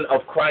doctrine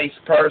of Christ's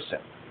person.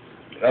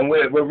 And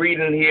we're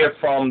reading here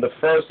from the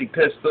first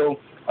epistle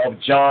of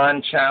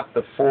John,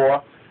 chapter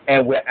 4,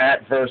 and we're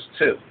at verse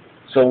 2.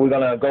 So we're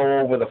going to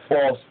go over the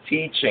false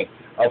teaching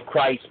of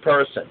Christ's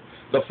person.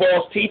 The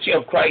false teaching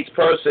of Christ's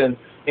person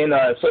in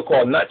a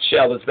so-called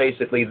nutshell is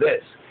basically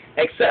this.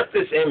 Accept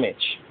this image.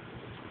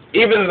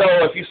 Even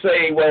though if you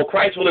say, well,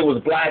 Christ really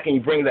was black, and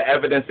you bring the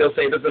evidence, they'll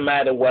say it doesn't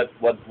matter what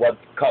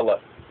color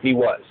he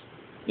was.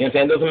 You know what I'm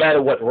saying? It doesn't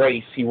matter what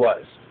race he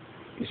was.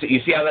 You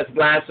see how that's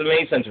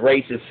blasphemy, since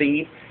race is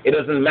seed? It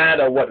doesn't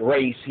matter what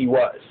race he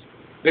was.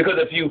 Because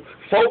if you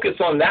focus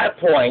on that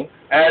point,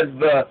 as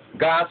the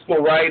gospel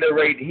writer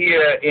right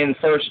here in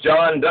 1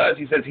 John does,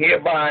 he says,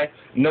 hereby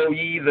know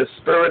ye the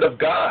Spirit of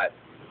God,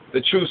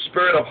 the true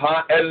Spirit of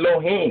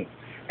Ha-Elohim.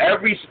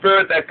 Every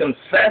spirit that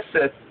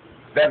confesseth,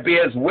 that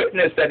bears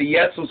witness that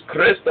Jesus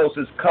Christos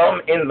is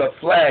come in the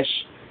flesh,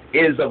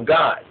 is of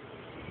God.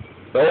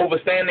 The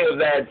understanding of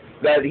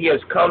that he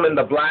has come in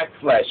the black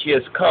flesh. He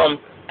has come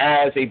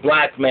as a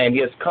black man. He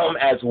has come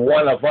as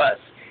one of us.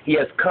 He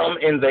has come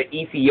in the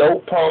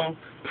Ethiopium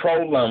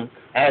prolum,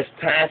 as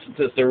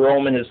Tacitus, the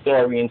Roman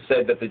historian,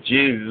 said that the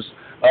Jews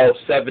of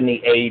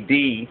 70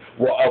 A.D.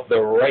 were of the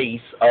race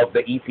of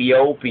the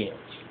Ethiopians.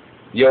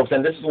 You know what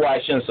I'm saying? This is why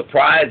it shouldn't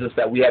surprise us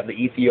that we have the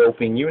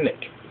Ethiopian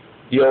eunuch,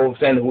 you know what I'm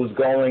saying, who's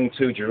going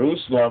to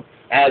Jerusalem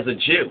as a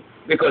Jew,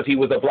 because he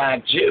was a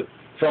black Jew,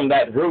 from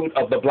that root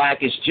of the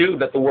blackest Jew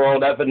that the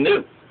world ever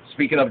knew.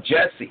 Speaking of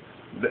Jesse,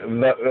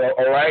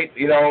 all right,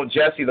 you know,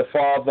 Jesse, the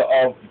father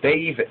of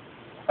David.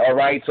 All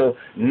right, so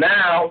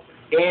now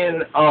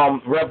in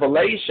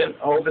Revelation,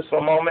 hold this for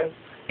a moment.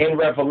 In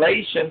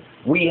Revelation,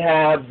 we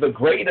have the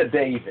greater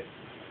David,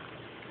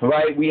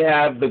 right? We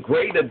have the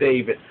greater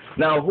David.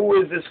 Now, who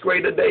is this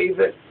greater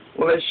David?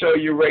 Well, let's show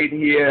you right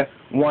here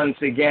once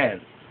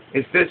again.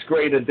 It's this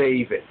greater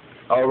David,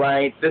 all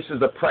right? This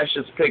is a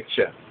precious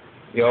picture,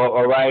 you know,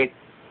 all right?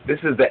 This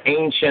is the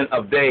Ancient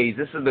of Days.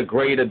 This is the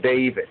greater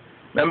David.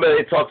 Remember,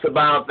 it talks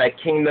about that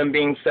kingdom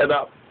being set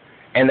up,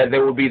 and that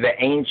there will be the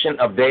Ancient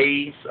of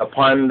Days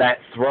upon that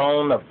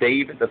throne of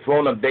David. The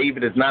throne of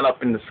David is not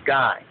up in the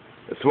sky.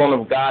 The throne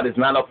of God is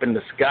not up in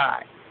the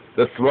sky.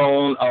 The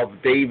throne of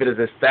David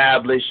is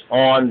established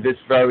on this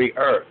very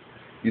earth.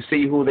 You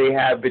see who they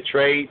have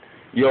betrayed?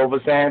 You know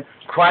what I'm saying?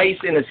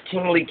 Christ in his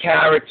kingly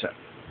character.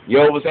 You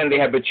know what I'm saying? They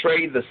have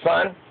betrayed the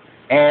Son,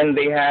 and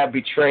they have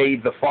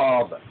betrayed the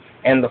Father.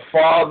 And the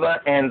Father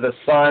and the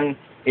Son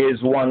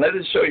is one. Let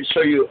us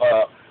show you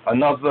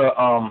another,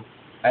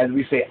 as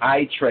we say,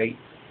 eye trait.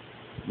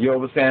 You know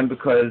what I'm saying?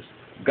 Because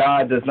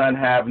God does not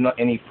have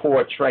any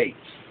poor traits.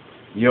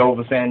 You know what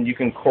I'm saying? You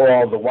can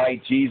call the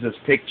white Jesus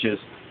pictures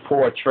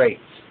poor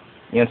traits.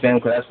 You know what I'm saying?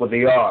 Because that's what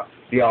they are.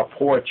 They are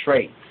poor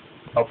traits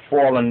of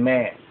fallen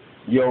man.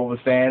 You know what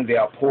I'm saying? They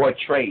are poor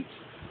traits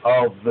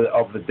of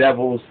the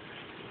devil's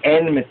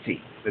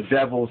enmity. The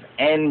devil's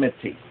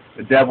enmity.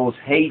 The devil's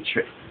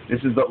hatred. This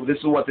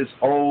is what this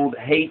old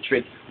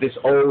hatred, this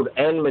old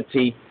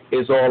enmity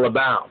is all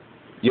about.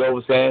 You know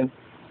what I'm saying?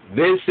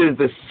 This is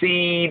the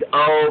seed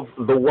of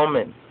the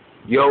woman.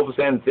 You know what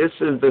I'm saying? This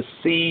is the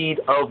seed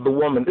of the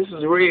woman. This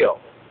is real.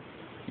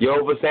 You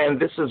know what I'm saying?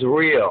 This is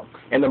real.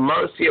 And the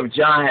mercy of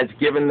Jah has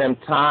given them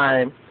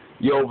time,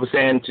 you know what I'm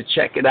saying, to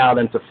check it out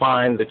and to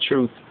find the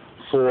truth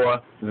for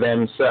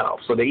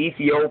themselves. So the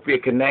Ethiopia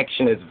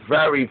connection is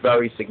very,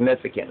 very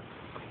significant.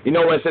 You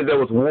know when it says there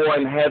was war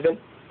in heaven?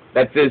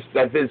 That this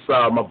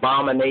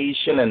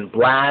abomination and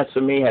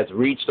blasphemy has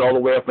reached all the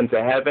way up into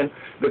heaven?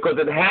 Because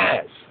it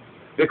has.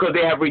 Because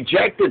they have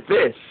rejected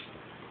this,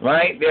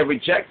 right? They have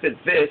rejected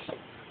this,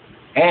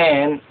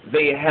 and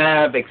they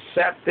have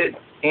accepted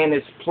in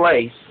its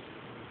place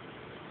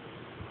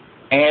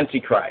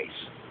Antichrist,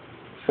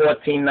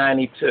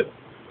 1492.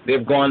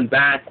 They've gone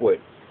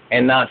backward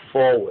and not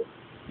forward.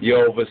 You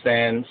know what I'm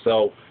saying?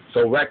 So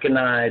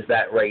recognize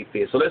that right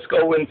there. So let's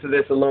go into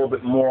this a little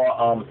bit more,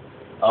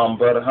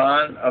 Brother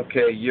Han.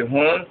 Okay,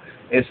 Yehun.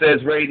 It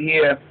says right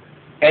here,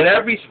 and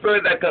every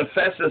spirit that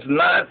confesses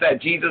not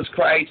that Jesus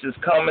Christ is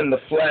come in the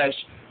flesh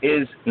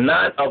is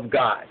not of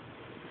God.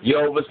 You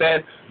know what I'm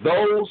saying?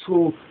 Those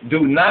who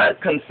do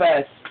not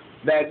confess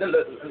that,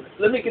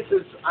 let me get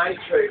this eye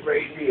trait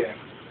right here.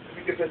 Let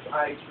me get this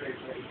eye trait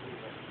right here.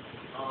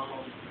 All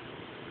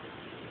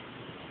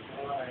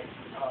right.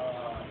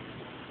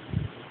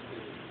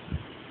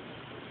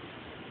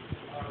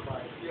 All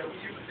right. Yeah, we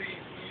use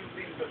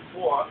these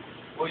before.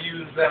 We'll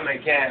use them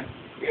again.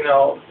 You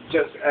know,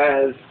 just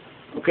as.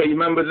 Okay, you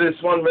remember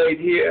this one right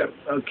here?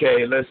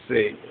 Okay, let's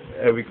see.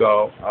 There we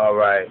go. All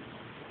right.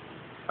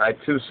 All right,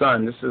 two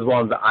sons. This is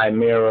one of the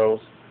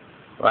Imeros,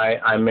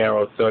 right?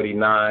 Imero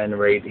 39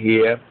 right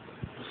here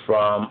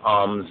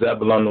from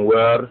Zebulun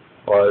Wer,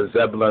 or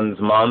Zebulun's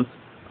month,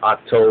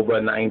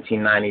 October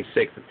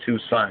 1996, the two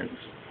sons.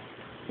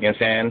 You know what I'm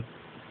saying?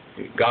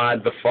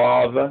 God the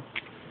Father,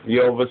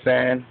 you know what I'm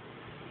saying?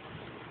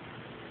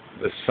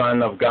 The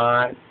Son of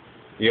God,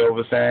 you know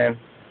what I'm saying?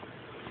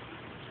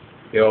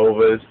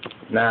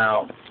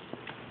 Now,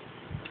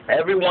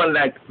 everyone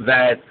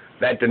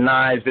that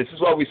denies this is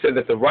why we said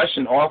that the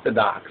Russian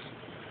Orthodox,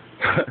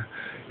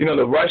 you know,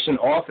 the Russian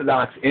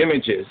Orthodox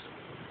images,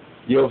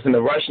 you know,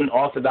 the Russian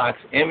Orthodox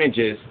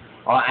images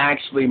are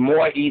actually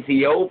more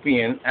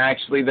Ethiopian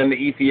actually than the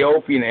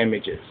Ethiopian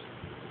images.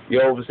 You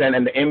know what I'm saying?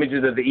 And the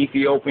images that the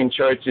Ethiopian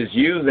church is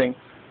using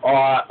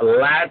are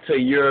latter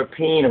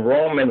European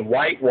Roman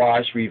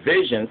whitewash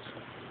revisions.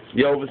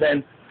 You know what I'm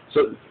saying?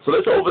 So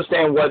let's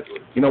understand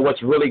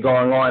what's really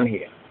going on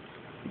here.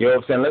 You know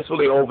what I'm saying? Let's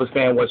really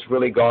understand what's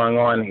really going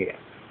on here,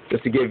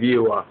 just to give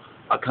you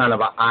a kind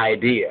of an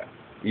idea.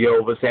 You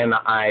know what I'm saying?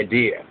 The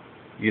idea.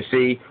 You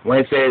see, when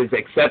it says,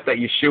 except that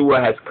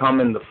Yeshua has come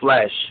in the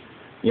flesh,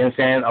 you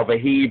understand, of a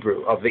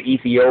Hebrew, of the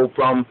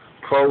Ethiopian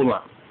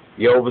pronoun.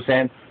 You know what I'm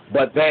saying?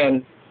 But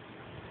then,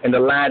 in the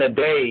latter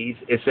days,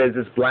 it says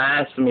this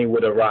blasphemy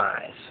would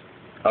arise.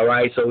 All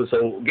right,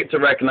 so get to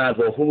recognize,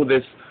 well, who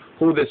this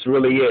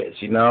really is,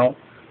 you know?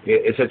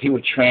 It says he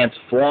would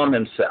transform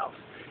himself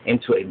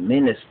into a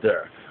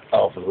minister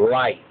of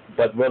light,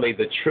 but really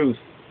the truth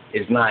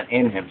is not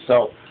in him.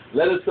 So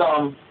let us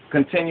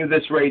continue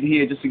this right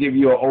here just to give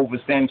you an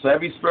understanding. So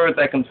every spirit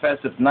that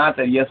confesseth not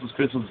that Jesus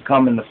Christ has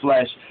come in the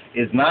flesh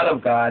is not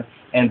of God,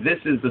 and this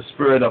is the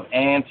spirit of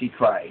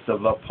Antichrist,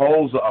 of the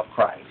opposer of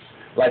Christ.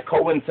 Like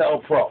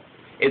COINTELPRO.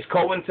 Is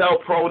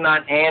COINTELPRO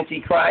not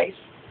Antichrist?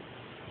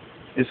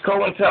 It's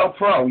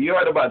COINTELPRO. You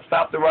heard about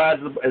Stop the Rise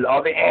of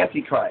the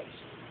Antichrist.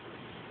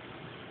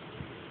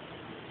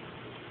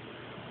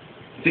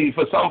 See,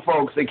 for some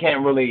folks, they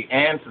can't really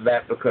answer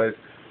that because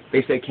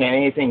they say, can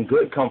anything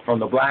good come from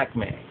the black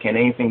man? Can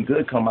anything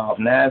good come out of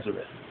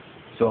Nazareth?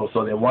 So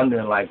they're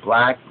wondering, like,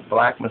 black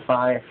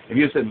Messiah. If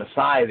you said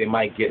Messiah, they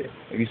might get it.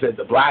 If you said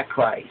the black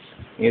Christ,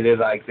 you know,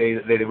 they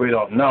really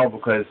don't know,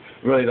 because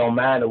it really don't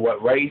matter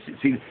what race.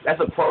 See,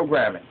 that's a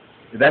programming.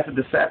 That's a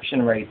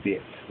deception right there.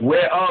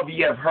 Whereof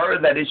ye have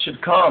heard that it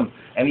should come,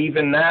 and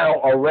even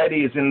now already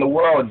is in the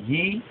world.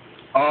 Ye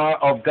are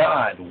of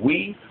God.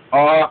 We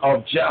are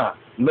of Jah,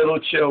 little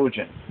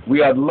children.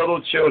 We are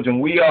little children.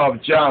 We are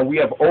of Jah. We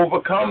have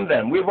overcome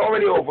them. We've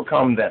already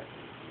overcome them.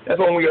 That's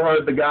when we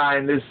heard the guy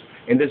in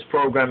this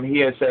program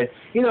here say,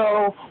 you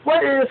know,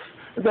 what if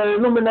the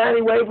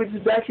Illuminati way would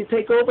just actually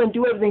take over and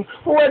do everything?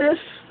 What if?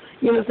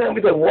 You understand?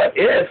 We say, what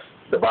if?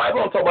 The Bible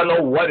don't talk about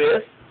no what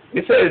if.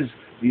 It says,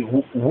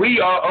 we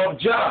are of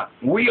Jah.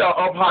 We are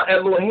of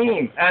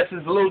Ha-Elohim, as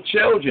his little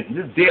children,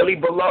 his dearly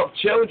beloved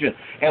children.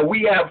 And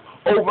we have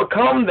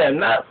overcome them.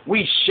 Not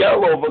we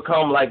shall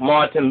overcome like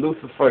Martin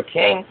Luther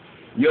King.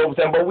 You know what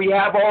I'm saying? But we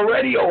have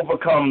already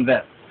overcome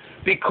them.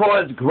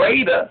 Because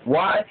greater,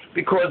 why?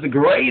 Because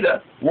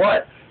greater,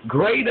 what?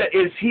 Greater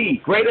is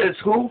he. Greater is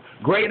who?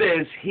 Greater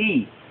is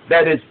he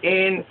that is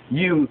in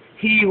you.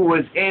 He who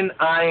is in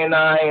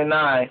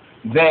I,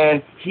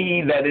 than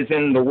he that is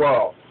in the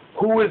world.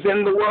 Who is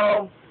in the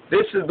world?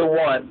 This is the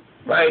one,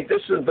 right?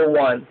 This is the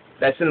one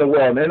that's in the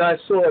world. And I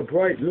saw a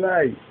bright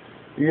light.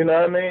 You know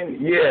what I mean?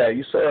 Yeah,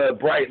 you saw a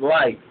bright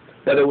light.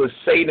 That it was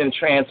Satan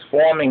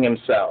transforming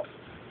himself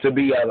to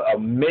be a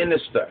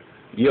minister,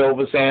 you know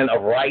what I'm saying,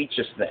 of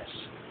righteousness.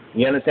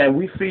 You understand?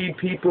 We feed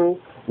people.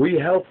 We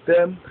help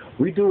them.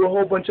 We do a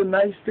whole bunch of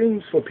nice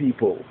things for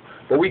people.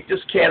 But we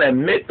just can't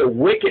admit the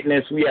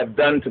wickedness we have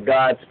done to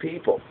God's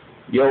people.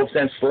 You know what I'm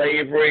saying?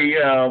 Slavery,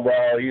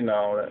 well, you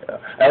know,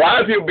 a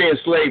lot of people being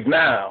enslaved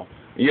now.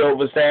 You know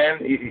what I'm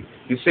saying?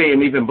 You see,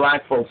 and even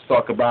black folks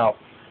talk about,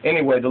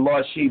 anyway, the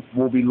lost sheep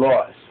will be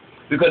lost.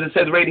 Because it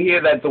says right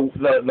here that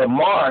the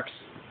marks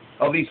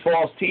of these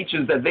false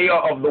teachers, that they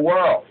are of the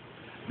world.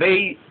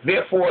 They,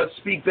 therefore,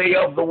 speak they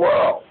of the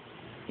world.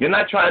 You're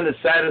not trying to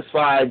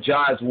satisfy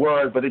God's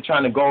word, but they're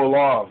trying to go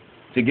along,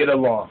 to get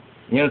along.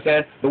 You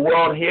understand? The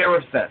world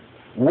heareth them.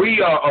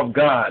 We are of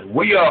God.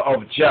 We are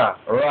of Jah,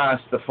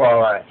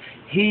 Rastafari.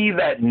 He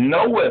that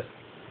knoweth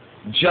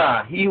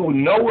Jah, he who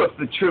knoweth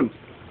the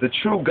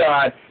true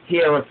God,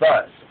 heareth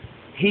us.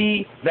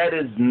 He that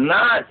is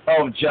not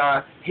of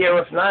Jah,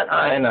 heareth not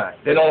I and I.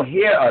 They don't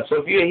hear us. So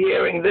if you're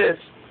hearing this,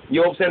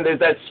 you understand there's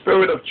that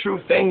spirit of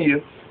truth in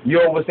you, you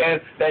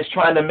understand, that's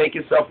trying to make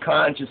itself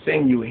conscious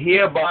in you.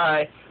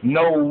 Hereby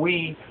know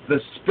we the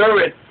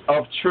spirit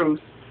of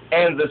truth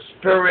and the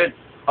spirit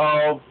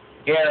of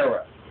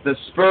error. The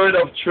spirit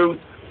of truth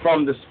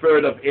from the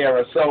spirit of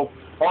error. So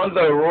on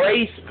the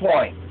race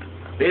point,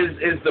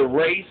 is the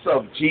race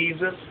of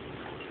Jesus,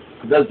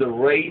 does the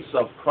race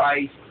of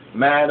Christ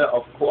matter?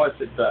 Of course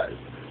it does.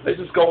 Let's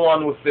just go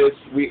on with this.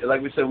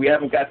 Like we said, we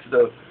haven't got to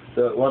the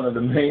one of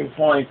the main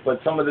points,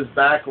 but some of this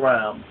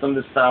background, some of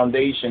this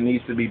foundation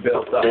needs to be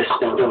built up. This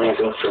is the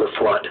reason for the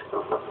flood.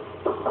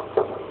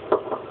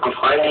 You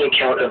find the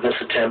account of this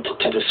attempt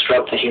to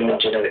disrupt the human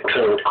genetic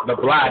code. The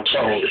black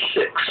code.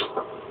 6.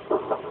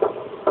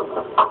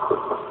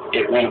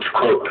 It reads,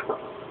 quote,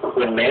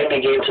 when man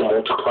began to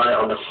multiply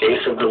on the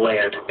face of the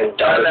land and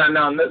died...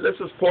 Now, let's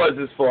just pause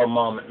this for a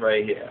moment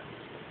right here.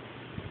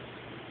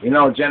 You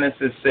know,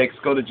 Genesis 6,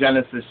 go to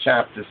Genesis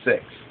chapter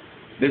 6.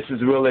 This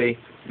is really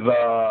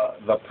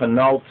the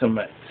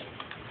penultimate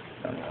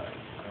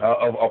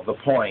of the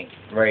point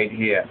right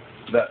here.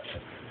 The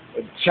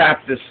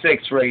chapter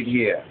 6 right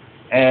here.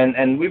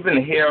 And we've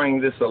been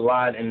hearing this a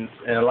lot in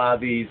a lot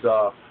of these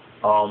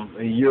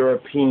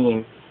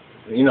European,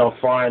 you know,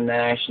 foreign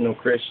national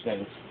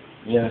Christians,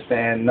 you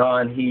understand,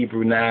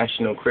 non-Hebrew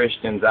national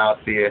Christians out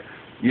there.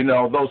 You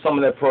know, though some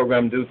of that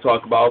program do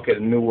talk about, okay, the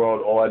New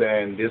World Order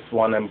and this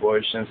one and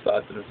Bush and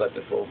such and such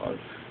and so on.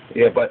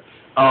 Yeah, but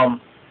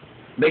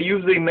they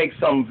usually make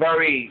some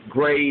very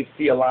grave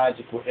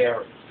theological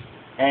errors.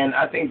 And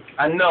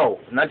I know,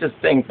 not just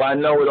think, but I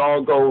know it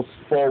all goes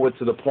forward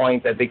to the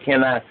point that they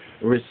cannot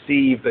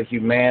receive the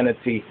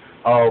humanity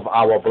of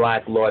our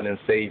black Lord and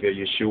Savior,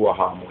 Yeshua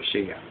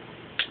HaMashiach.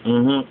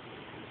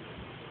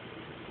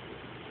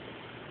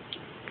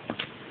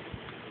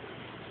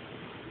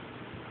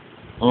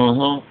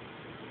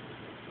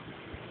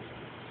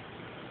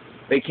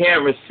 They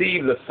can't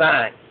receive the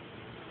fact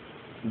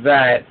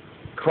that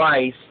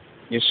Christ,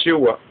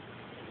 Yeshua,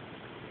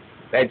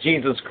 that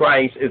Jesus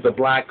Christ is a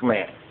black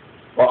man,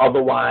 or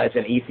otherwise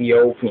an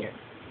Ethiopian.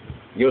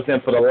 You know what I'm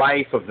saying? For the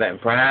life of them.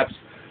 Perhaps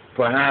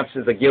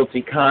it's a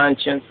guilty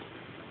conscience.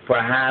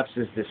 Perhaps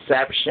it's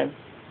deception.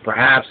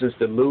 Perhaps it's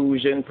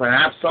delusion.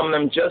 Perhaps some of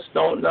them just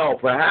don't know.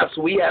 Perhaps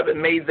we haven't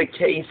made the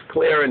case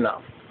clear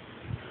enough.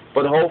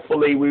 But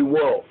hopefully we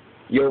will.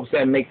 You know what I'm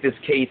saying? Make this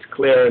case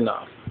clear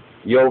enough.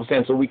 You know what I'm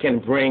saying? So we can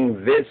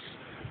bring this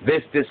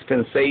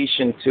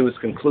dispensation to its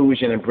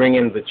conclusion and bring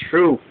in the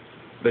true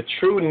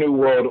New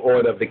World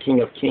Order of the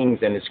King of Kings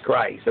and his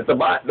Christ. That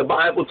the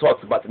Bible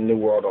talks about the New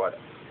World Order.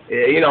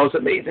 You know, it's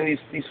amazing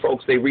these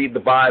folks, they read the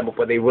Bible,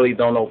 but they really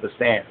don't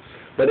understand.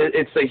 But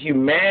it's a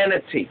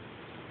humanity.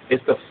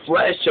 It's the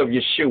flesh of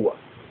Yeshua.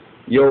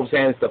 You know what I'm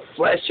saying? It's the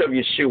flesh of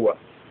Yeshua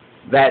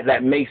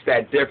that makes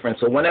that difference.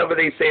 So whenever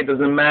they say it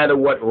doesn't matter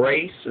what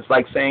race, it's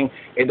like saying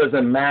it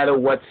doesn't matter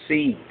what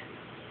seed.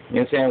 You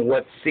know what I'm saying?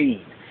 What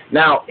seed.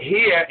 Now,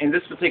 here, in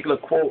this particular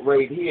quote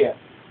right here,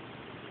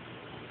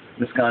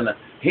 in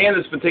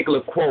this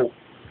particular quote,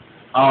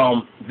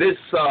 this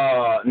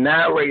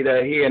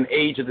narrator here in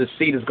Age of the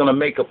Seed is going to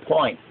make a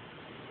point.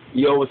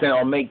 You know what I'm saying?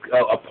 Or make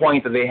a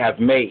point that they have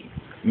made.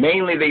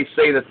 Mainly they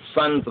say that the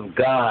sons of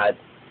God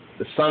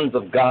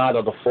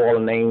are the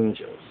fallen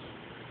angels.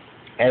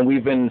 And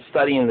we've been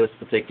studying this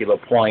particular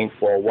point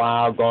for a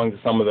while, going to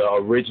some of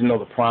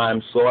the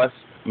prime source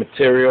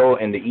material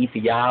in the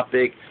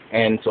Ethiopic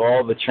and to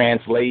all the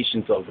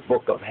translations of the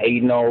book of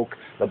Enoch,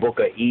 the book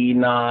of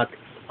Enoch,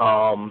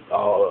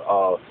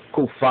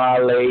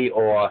 Kufale,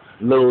 or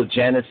Little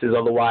Genesis,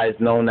 otherwise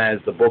known as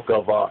the book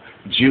of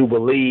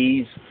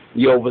Jubilees.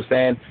 You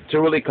understand?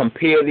 To really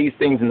compare these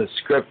things in the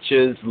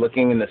scriptures,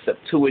 looking in the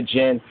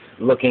Septuagint,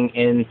 looking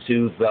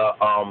into the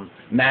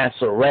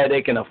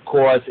Masoretic, and of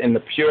course in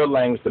the pure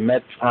language, the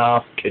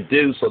Metraf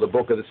Kedus, or the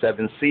book of the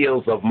seven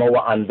seals of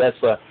Moa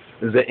Anbesa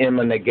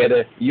Ze'ima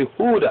Negeda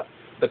Yehuda,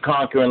 the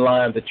conquering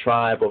lion of the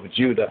tribe of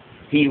Judah,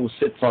 he who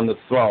sits on the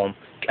throne,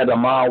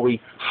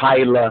 Kedamawi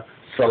Haile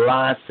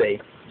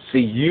Selassie,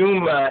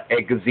 Siyuma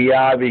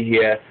Egziavi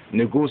here,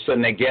 Negusa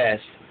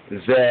Neges,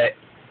 Ze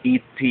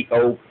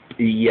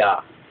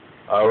Ethiopia.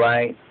 All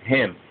right?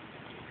 Him.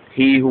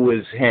 He who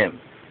is him,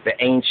 the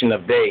Ancient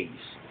of Days.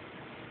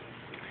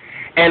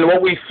 And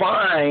what we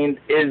find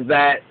is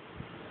that,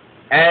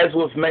 as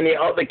with many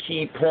other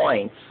key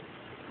points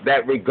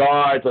that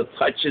regards or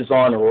touches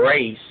on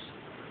race,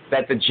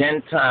 that the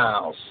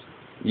Gentiles,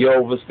 you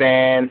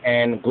understand,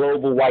 and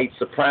global white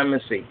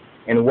supremacy,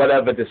 in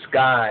whatever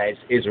disguise,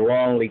 is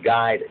wrongly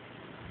guided.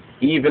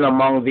 Even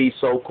among these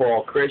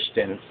so-called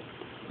Christians,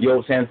 you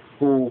understand,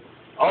 who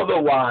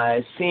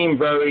otherwise seem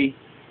very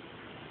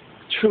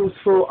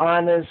truthful,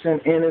 honest,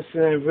 and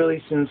innocent, and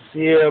really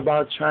sincere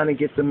about trying to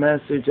get the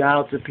message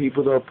out to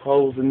people to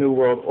oppose the New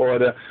World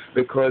Order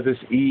because it's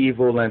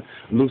evil, and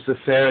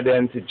Lucifer, they're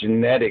into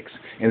genetics,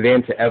 and they're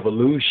into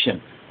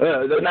evolution.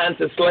 They're not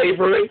into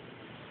slavery.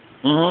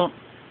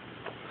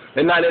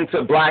 They're not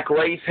into black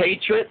race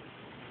hatred.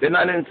 They're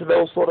not into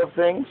those sort of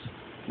things.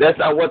 That's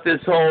not what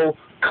this whole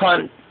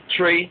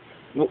country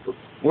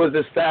was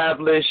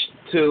established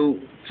to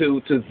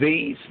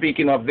thee.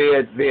 Speaking of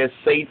their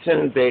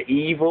Satan, their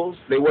evils,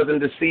 they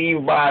wasn't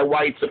deceived by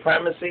white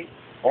supremacy.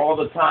 All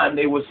the time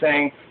they were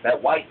saying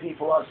that white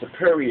people are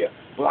superior,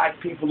 black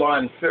people are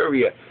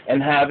inferior,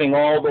 and having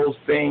all those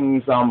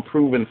things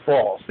proven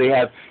false. They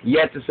have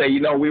yet to say,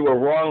 we were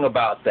wrong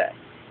about that.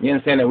 You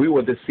understand? And we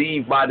were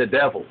deceived by the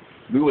devil.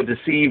 We were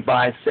deceived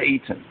by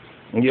Satan.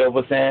 You know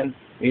what I'm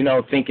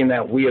saying? Thinking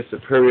that we are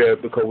superior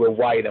because we're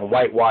white and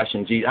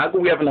whitewashing Jesus. How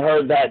come we haven't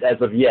heard that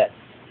as of yet?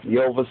 You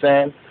know what I'm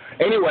saying?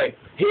 Anyway,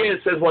 here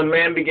it says, when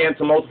man began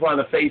to multiply on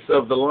the face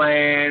of the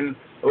land.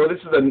 Well,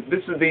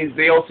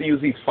 they also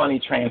use these funny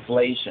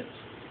translations.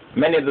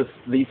 Many of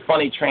these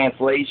funny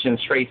translations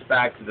trace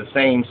back to the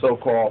same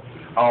so-called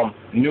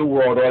New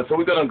World Order. So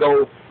we're going to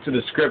go to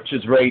the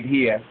scriptures right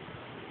here,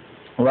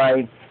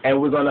 right? And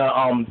we're going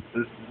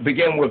to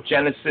begin with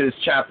Genesis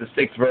chapter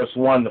 6, verse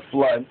 1, the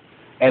flood.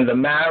 And the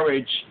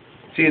marriage,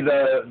 see,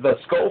 the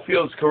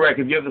Schofield's correct.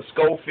 If you have the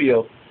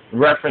Schofield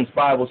reference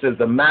Bible, says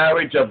the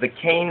marriage of the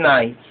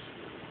Cainites,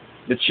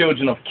 the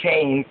children of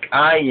Cain,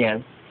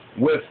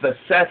 with the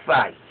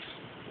Sethites,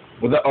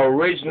 with the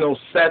original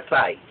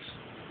Sethites,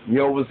 you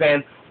know what I'm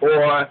saying?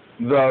 Or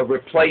the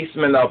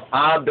replacement of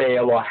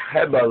Abel or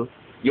Hebel,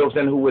 you know what I'm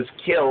saying, who was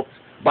killed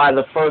by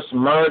the first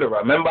murderer.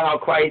 Remember how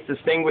Christ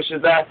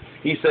distinguishes that?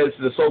 He says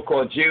to the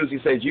so-called Jews, he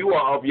says, you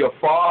are of your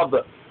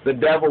father, the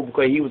devil,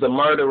 because he was a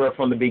murderer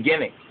from the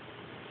beginning.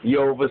 You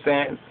know what I'm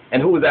saying?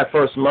 And who was that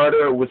first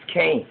murderer? It was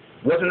Cain.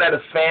 Wasn't that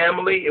a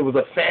family? It was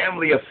a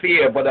family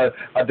affair, but a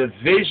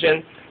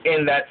division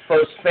in that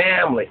first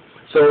family.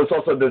 So it's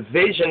also a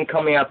division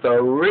coming out the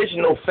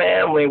original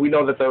family. We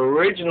know that the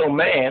original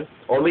man,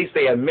 or at least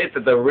they admit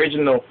that the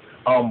original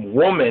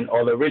woman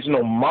or the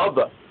original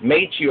mother,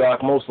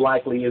 matriarch, most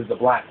likely is the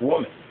black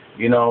woman.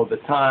 You know, the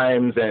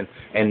Times and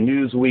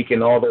Newsweek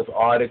and all those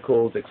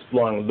articles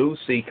exploring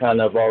Lucy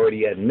kind of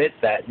already admit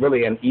that,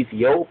 really an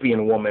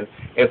Ethiopian woman,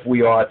 if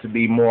we are to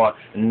be more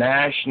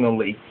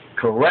nationally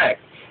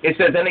correct. It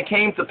says, and it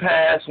came to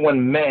pass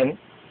when men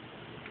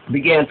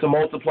began to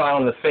multiply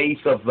on the face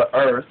of the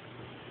earth,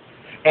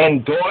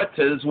 and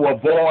daughters were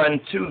born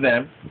to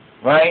them,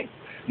 right,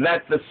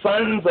 that the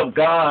sons of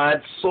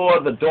God saw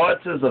the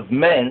daughters of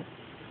men,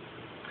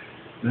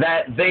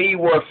 that they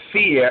were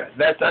fair.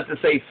 That's not to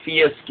say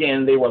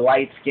fair-skinned, they were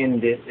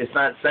light-skinned. It's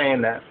not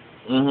saying that.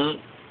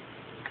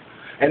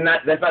 And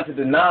that's not to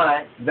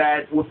deny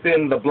that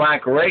within the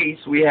black race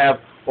we have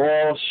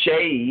all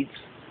shades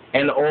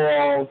and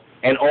all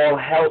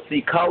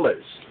healthy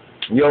colors.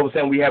 You know what I'm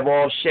saying? We have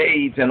all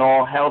shades and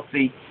all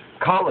healthy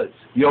colors.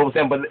 You know what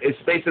I'm saying? But it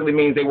basically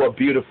means they were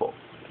beautiful.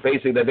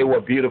 Basically, that they were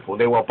beautiful.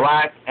 They were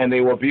black and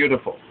they were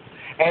beautiful.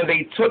 And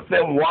they took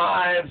them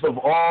wives of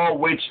all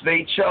which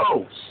they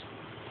chose.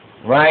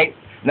 Right?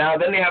 Now,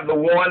 then they have the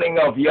warning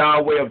of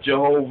Yahweh, of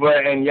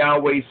Jehovah, and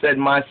Yahweh said,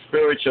 my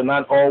spirit shall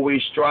not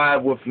always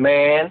strive with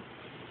man.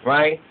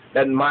 Right?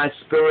 That my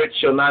spirit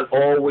shall not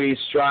always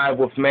strive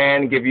with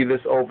man. Give you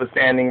this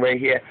understanding right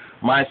here.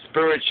 My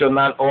spirit shall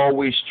not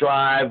always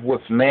strive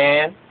with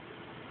man.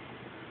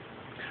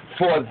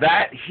 For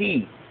that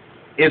he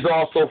is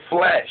also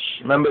flesh.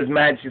 Remember His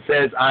Majesty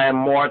says, I am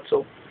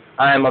mortal,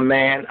 I am a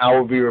man, I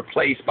will be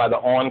replaced by the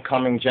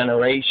oncoming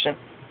generation,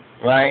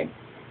 right?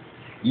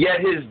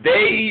 Yet his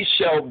days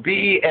shall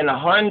be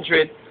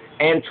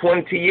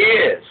 120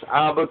 years.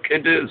 Abba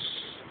Kedus,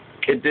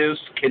 Kedus,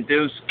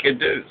 Kedus,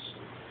 Kedus.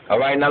 All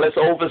right, now let's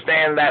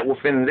understand that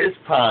within this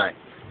time,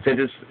 since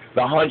it's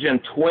the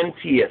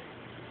 120th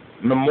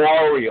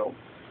memorial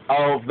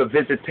of the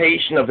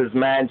visitation of His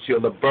Majesty, or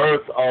the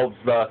birth of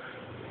the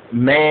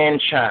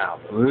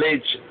man-child,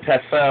 Lij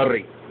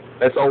Teferi.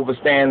 Let's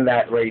understand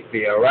that right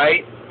there,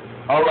 right?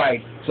 All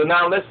right. So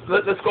now let's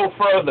go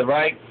further,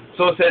 right?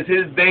 So it says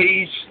his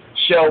days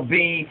shall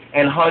be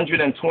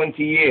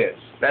 120 years.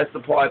 That's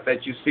the part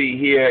that you see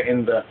here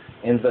in the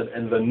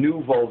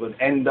Nouveau, the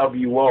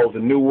NWO, the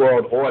New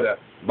World Order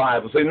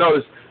Bible. So you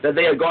notice that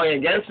they are going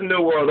against the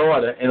New World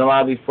Order in a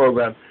lot of these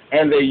programs,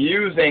 and they're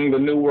using the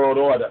New World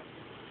Order.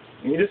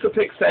 And you just to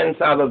pick sense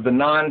out of the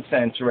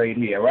nonsense right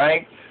here,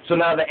 right? So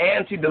now the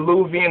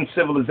antediluvian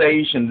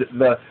civilization,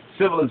 the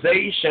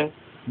civilization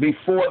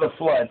before the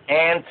flood,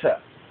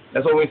 Anta.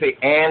 That's what we say,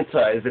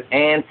 Anta. Is it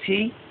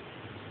anti?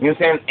 You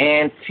understand?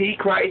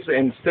 Antichrist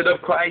instead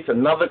of Christ,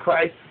 another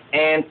Christ.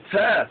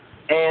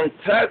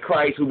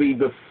 Antichrist will be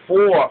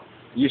before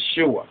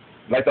Yeshua.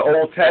 Like the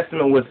Old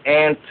Testament was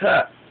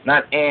anta,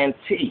 not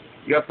anti.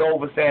 You have to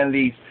understand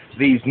these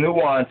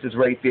nuances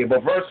right there.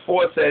 But verse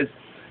 4 says,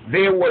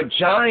 there were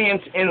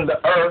giants in the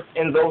earth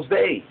in those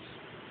days.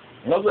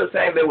 And those are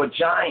saying there were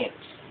giants.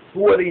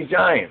 Who are these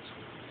giants?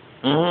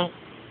 Who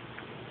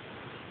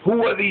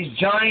are these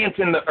giants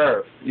in the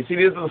earth? You see,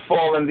 these are the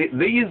fallen.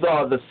 These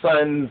are the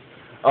sons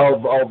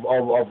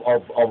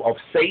of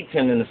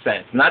Satan, in a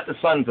sense. Not the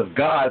sons of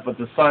God, but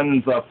the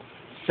sons of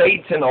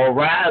Satan, or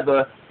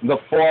rather the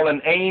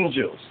fallen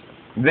angels.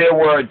 There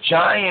were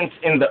giants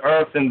in the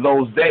earth in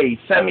those days,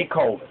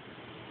 semicolon.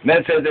 Then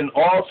it says, and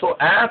also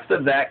after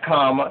that,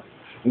 comma,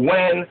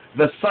 when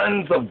the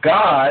sons of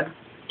God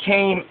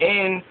came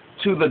in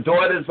to the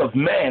daughters of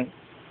men,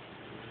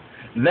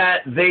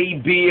 that they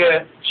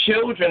bear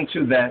children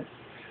to them,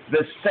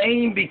 the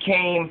same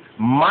became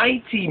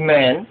mighty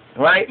men,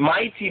 right?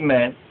 Mighty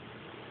men,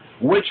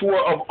 which were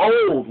of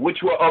old,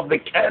 which were of the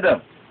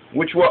Kedem,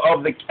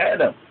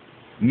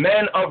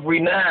 men of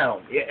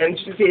renown. And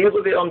you see, here's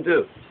what they don't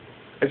do.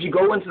 If you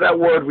go into that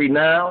word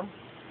renown,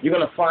 you're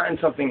going to find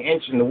something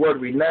interesting. The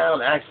word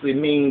renown actually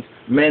means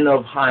men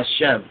of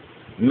Hashem,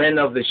 men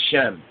of the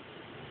Shem,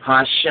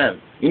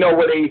 Hashem. You know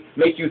where they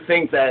make you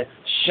think that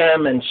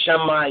Shem and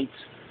Shemites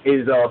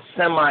is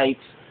Semites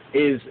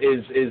is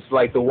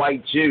like the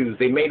white Jews.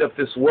 They made up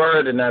this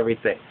word and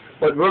everything.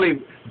 But really,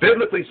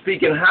 biblically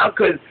speaking, how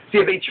could, see,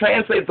 if they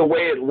translate the way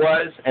it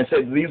was and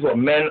said these were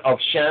men of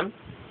Shem,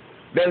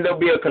 then there'll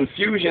be a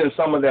confusion in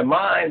some of their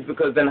minds,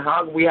 because then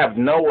how do we have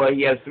Noah?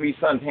 He has 3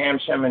 sons, Ham,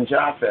 Shem, and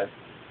Japheth.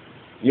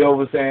 You know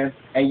what I'm saying?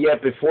 And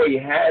yet before he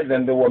had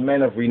them, there were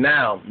men of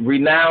renown.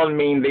 Renown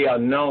means they are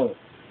known.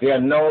 They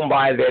are known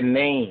by their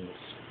names.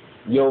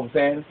 You know what I'm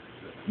saying?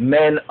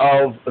 Men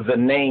of the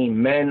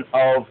name, men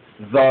of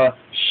the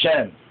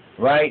Shem,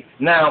 right?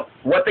 Now,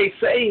 what they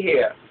say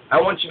here,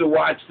 I want you to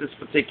watch this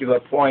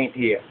particular point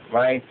here,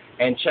 right?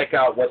 And check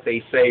out what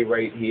they say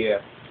right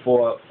here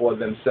for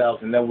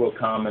themselves, and then we'll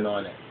comment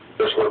on it.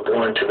 Those were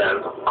born to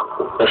them.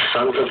 The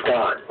sons of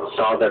God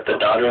saw that the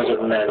daughters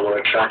of men were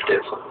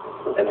attractive,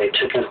 and they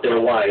took as their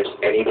wives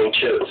any they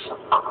chose.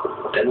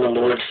 Then the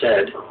Lord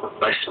said,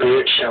 My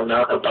spirit shall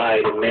not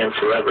abide in man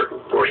forever,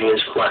 for he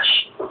is flesh.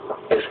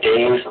 His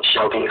days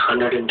shall be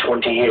 120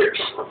 years.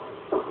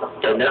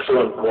 The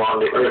Nephilim were on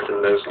the earth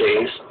in those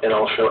days, and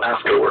also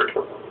afterward,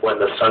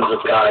 when the sons of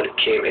God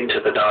came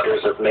into the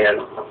daughters of man,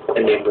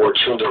 and they bore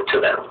children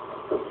to them.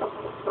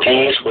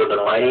 These were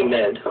the mighty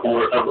men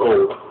who were of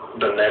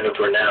old, the men of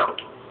renown.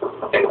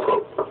 End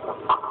quote.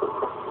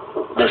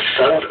 The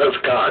sons of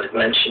God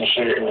mentioned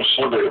here in the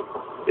Hebrew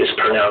is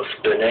pronounced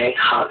BANI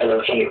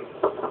HA-ELOHIM.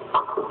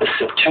 The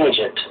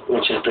Septuagint,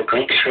 which is the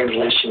Greek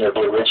translation of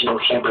the original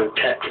Hebrew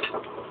text,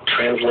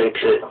 translates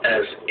it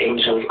as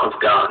angels of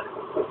God.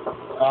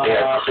 They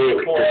are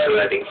clearly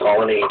describing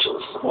fallen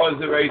angels.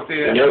 Pause it right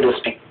there. Notice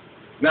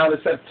now, the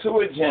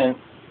Septuagint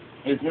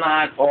is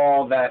not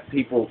all that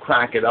people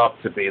crack it up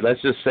to be.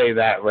 Let's just say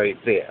that right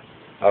there.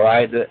 All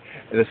right? The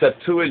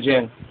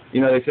Septuagint,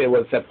 you know, they say,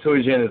 well, the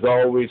Septuagint is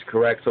always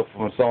correct, so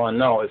from so on.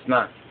 No, it's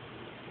not.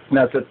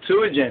 Now,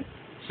 Septuagint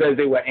says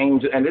they were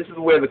angels, and this is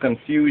where the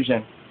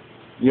confusion,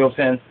 you know what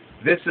I'm saying?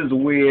 This is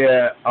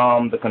where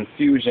the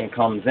confusion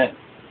comes in.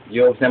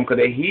 You know what I'm saying?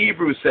 Because the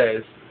Hebrew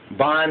says,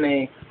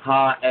 BANI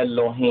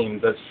HA-ELOHIM,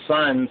 the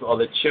sons or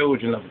the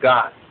children of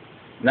God.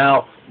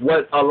 Now,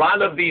 what a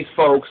lot of these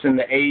folks in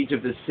the age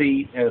of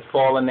deceit and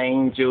fallen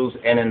angels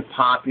and in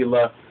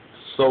popular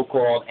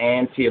so-called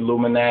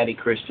anti-Illuminati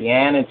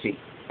Christianity,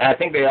 I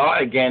think they are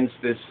against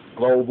this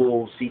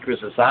global secret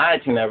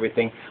society and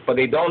everything, but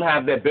they don't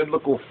have their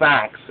biblical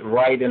facts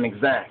right and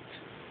exact.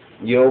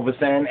 You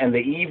understand? And the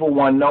evil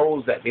one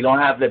knows that. They don't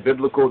have their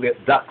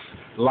ducks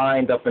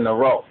lined up in a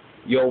row.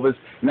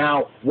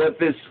 Now, what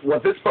this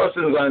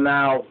person is going to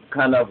now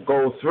kind of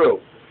go through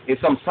is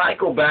some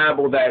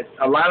psychobabble that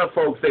a lot of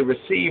folks, they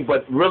receive,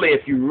 but really,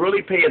 if you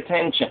really pay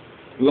attention,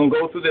 we're going to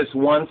go through this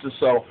once or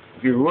so.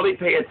 If you really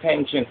pay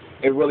attention,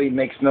 it really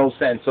makes no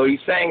sense. So he's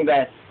saying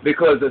that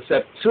because the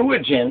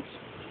Septuagint,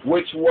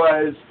 which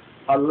was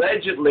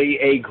allegedly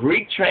a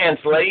Greek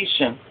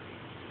translation,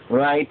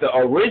 right, the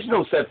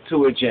original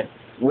Septuagint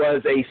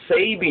was a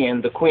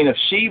Sabian, the Queen of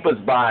Sheba's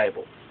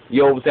Bible.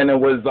 You understand? It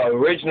was the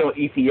original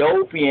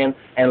Ethiopian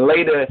and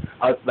later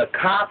the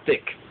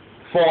Coptic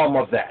form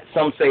of that.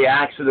 Some say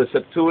actually the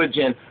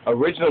Septuagint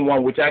original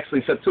one, which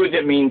actually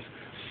Septuagint means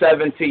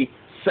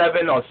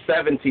 77 or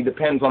 70,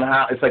 depends on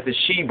how, it's like the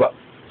Sheba.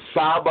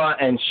 Saba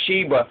and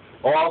Sheba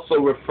also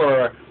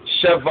refer,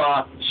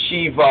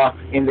 Shiva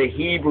in the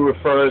Hebrew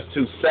refers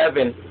to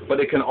 7, but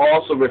it can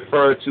also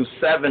refer to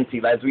 70.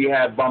 As we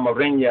have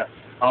Bamarinya,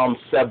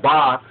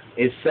 Seba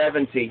is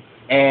 70,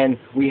 and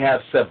we have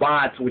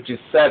Sabat, which is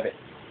 7.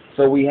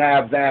 So we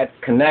have that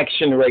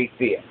connection right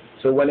there.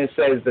 So when it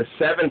says the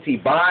 70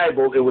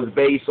 Bible, it was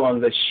based on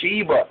the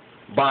Sheba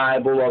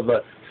Bible or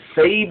the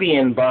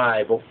Sabian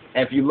Bible.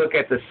 And if you look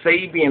at the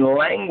Sabian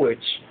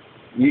language,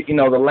 you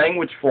know, the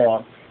language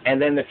form,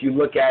 and then if you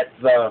look at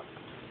the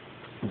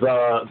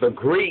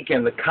Greek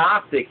and the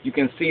Coptic, you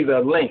can see the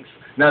links.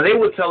 Now, they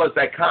would tell us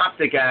that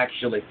Coptic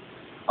actually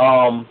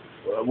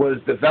was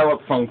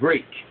developed from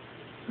Greek.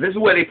 This is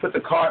where they put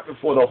the cart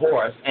before the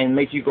horse and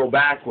make you go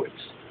backwards.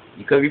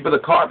 Because if you put the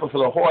cart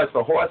before the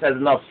horse has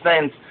enough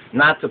sense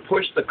not to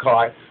push the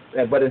cart,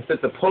 but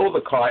instead to pull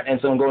the cart, and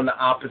so go in the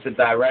opposite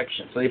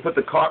direction. So they put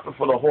the cart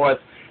before the horse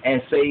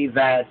and say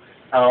that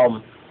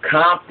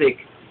Coptic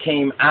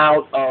came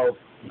out of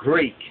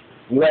Greek.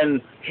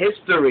 When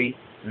history,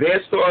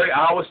 their story,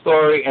 our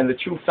story, and the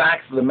true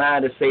facts of the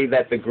matter say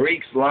that the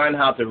Greeks learned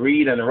how to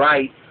read and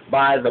write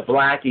by the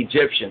black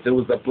Egyptians. It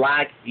was the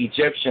black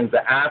Egyptians,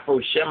 the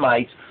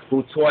Afro-Shemites,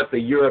 who taught the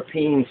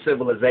European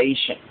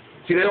civilization.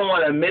 See, they don't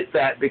want to admit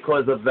that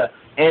because of the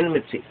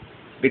enmity,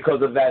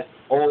 because of that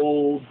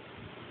old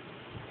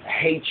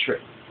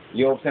hatred.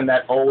 You know what I'm saying?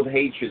 That old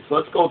hatred. So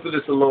let's go through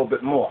this a little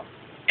bit more.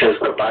 Because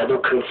the Bible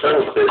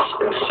confirms this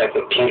in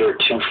 2 Peter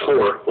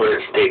 2:4, where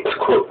it states,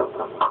 quote,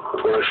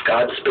 For if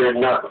God spared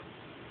not.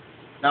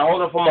 Now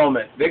hold on for a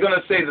moment. They're going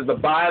to say that the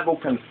Bible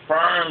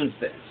confirms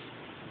this.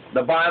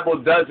 The Bible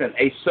doesn't.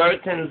 A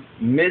certain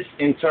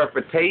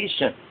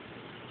misinterpretation.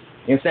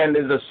 You're saying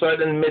there's a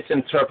certain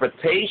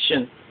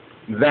misinterpretation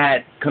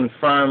that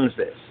confirms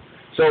this.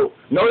 So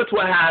notice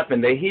what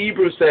happened. The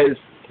Hebrew says,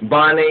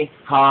 BANI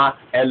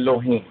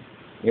HA-ELOHIM.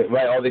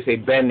 Right, or they say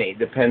Beni,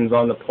 depends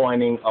on the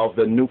pointing of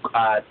the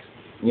nukat,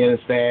 you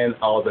understand,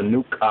 or the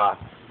nukah,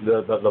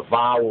 the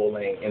vowel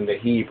in the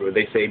Hebrew.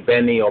 They say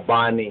Beni or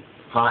BANI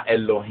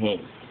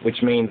HA-ELOHIM,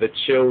 which means the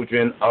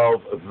children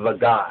of the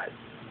God.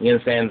 You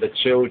understand, the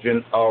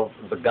children of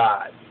the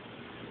God,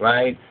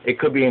 right? It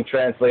could be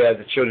translated as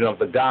the children of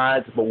the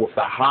gods, but with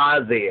the ha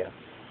there,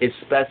 it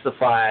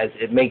specifies,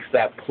 it makes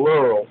that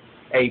plural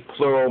a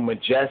plural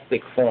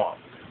majestic form.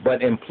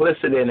 But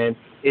implicit in it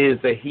is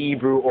the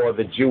Hebrew or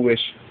the Jewish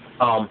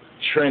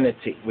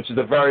Trinity, which is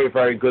a very,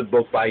 very good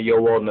book by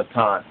Yoel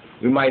Natan.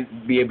 We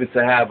might be able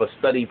to have a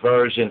study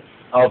version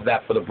of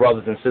that for the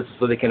brothers and sisters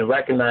so they can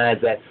recognize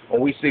that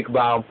when we speak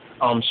about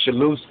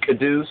Shalus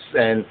Kadus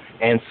and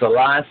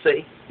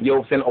Selassie,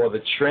 Yosin, or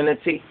the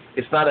Trinity,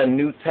 it's not a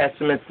New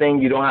Testament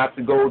thing. You don't have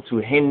to go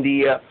to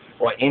India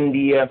or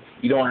India.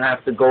 You don't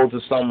have to go to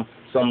some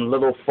some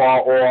little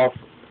far-off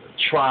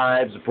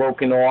tribes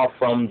broken off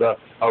from the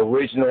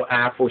original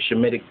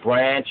Afro-Shemitic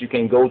branch. You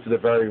can go to the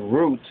very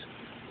roots.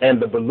 And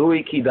the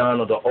Belui Kidan,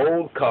 or the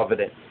Old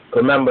Covenant.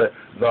 Remember,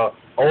 the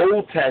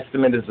Old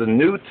Testament is the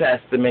New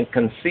Testament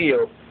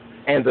concealed,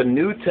 and the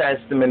New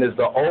Testament is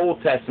the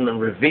Old Testament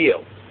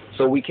revealed.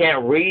 So we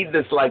can't read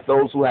this like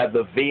those who have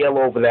the veil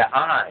over their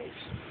eyes.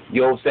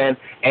 You know what I'm saying?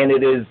 And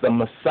it is the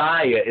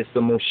Messiah, it's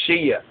the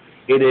Moshiach.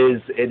 It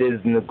is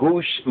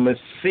Negush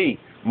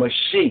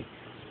Mashiach,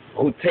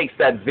 who takes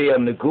that veil,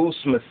 Negus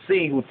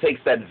Masih, who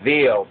takes that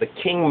veil, the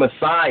King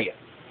Messiah,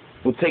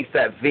 who takes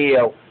that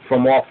veil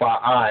from off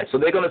our eyes. So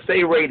they're going to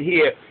say right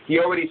here, he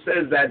already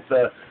says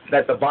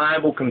that the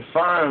Bible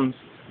confirms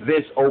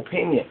this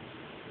opinion.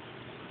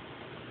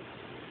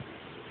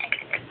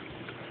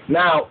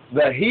 Now,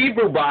 the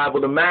Hebrew Bible,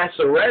 the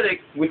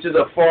Masoretic, which is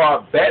a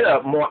far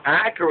better, more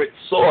accurate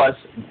source,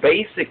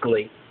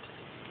 basically,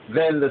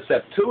 than the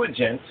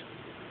Septuagint.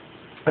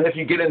 And if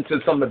you get into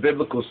some of the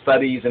biblical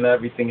studies and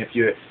everything, if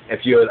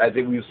you're, I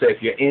think we would say,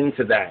 if you're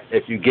into that,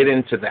 if you get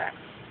into that,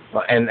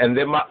 and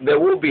there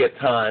will be a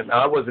time,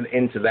 I wasn't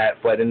into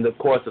that, but in the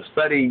course of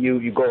study,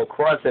 you go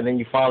across it, and then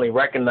you finally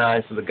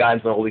recognize through the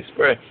guidance of the Holy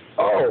Spirit,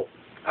 oh,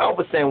 I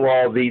understand what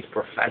all these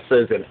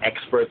professors and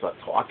experts are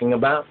talking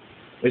about.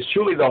 It's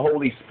truly the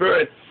Holy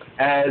Spirit,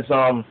 as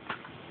John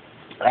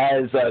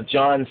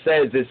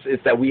says,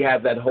 it's that we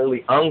have that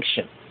holy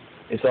unction.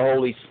 It's the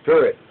Holy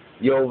Spirit,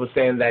 you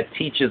understand, that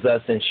teaches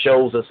us and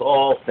shows us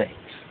all things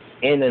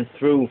in and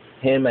through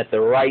him at the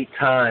right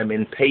time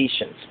in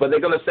patience. But they're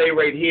going to say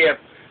right here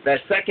that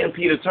 2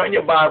 Peter, turn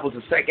your Bible to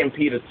 2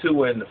 Peter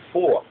 2 and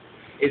 4.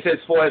 It says,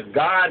 for if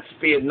God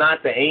spared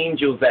not the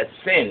angels that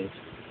sinned,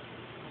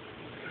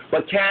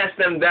 but cast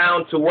them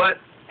down to what?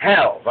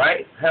 Hell,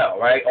 right? Hell,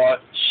 right? Or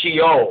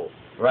Sheol,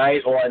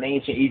 right? Or in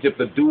ancient Egypt,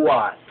 the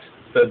Duat,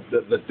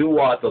 the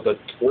Duat or the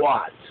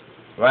Tuat,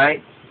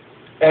 right?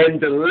 And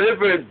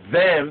delivered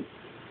them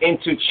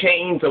into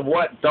chains of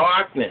what?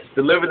 Darkness.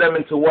 Deliver them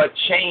into what?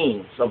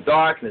 Chains of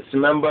darkness.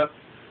 Remember?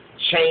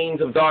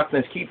 Chains of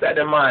darkness. Keep that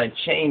in mind.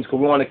 Chains, because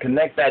we want to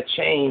connect that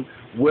chain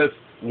with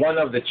one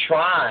of the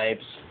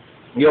tribes,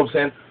 you know what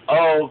I'm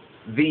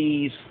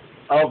saying,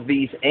 of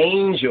these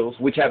angels,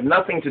 which have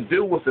nothing to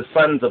do with the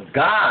sons of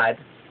God,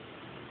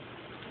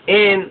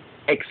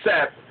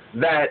 except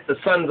that the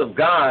sons of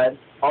God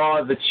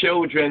are the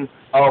children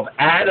of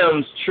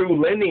Adam's true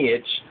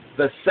lineage,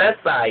 the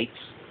Sethites,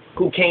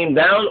 who came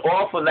down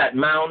off of that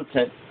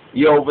mountain,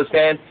 you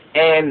understand,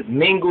 and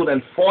mingled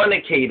and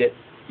fornicated,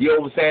 you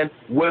understand,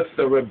 with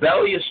the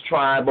rebellious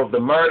tribe of the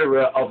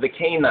murderer of the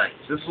Canaanites.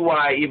 This is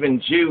why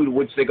even Jude,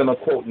 which they're going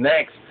to quote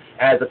next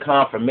as a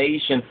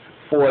confirmation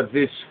for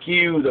this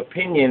skewed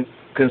opinion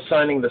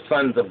concerning the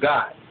sons of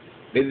God.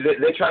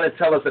 They're trying to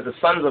tell us that the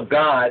sons of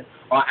God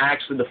are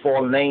actually the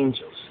fallen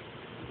angels.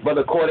 But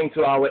according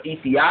to our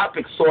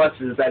Ethiopic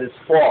sources, that is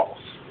false.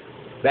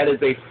 That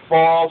is a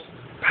false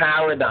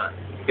paradigm.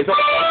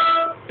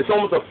 It's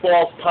almost a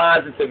false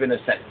positive in a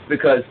sense,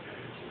 because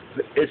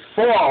it's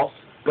false,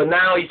 but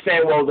now he's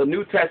saying, well, the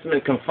New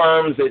Testament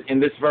confirms it in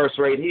this verse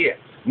right here.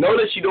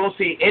 Notice you don't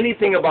see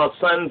anything about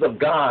sons of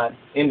God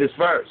in this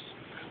verse.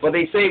 But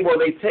they say, well,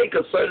 they take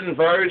a certain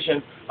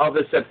version of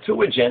the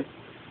Septuagint,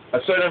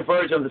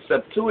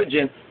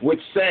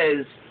 which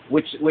says,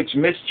 which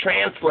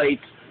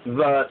mistranslates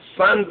the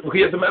sons.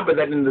 Because remember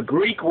that in the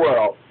Greek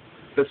world,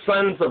 the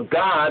sons of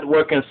God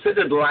were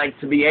considered like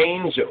to be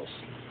angels.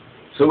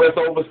 So we have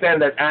to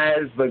understand that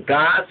as the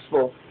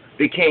gospel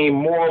became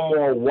more and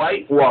more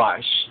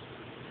whitewashed,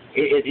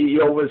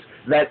 it was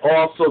that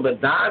also the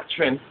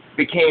doctrine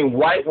became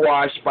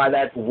whitewashed by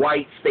that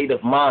white state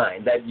of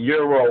mind, that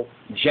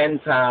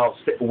Euro-Gentile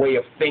way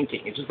of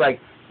thinking. It's just like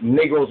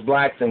Negroes,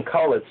 blacks, and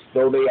coloreds,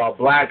 though they are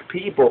black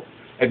people.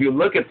 If you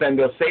look at them,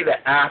 they'll say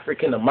they're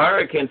African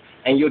American,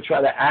 and you'll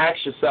try to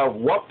ask yourself,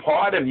 what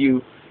part of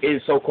you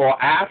is so-called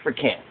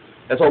African?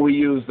 That's why we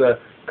use the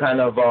kind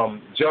of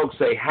joke,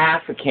 say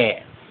half a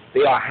can.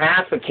 They are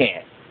half a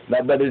can.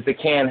 But is the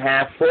can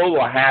half full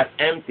or half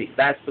empty?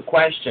 That's the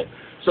question.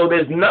 So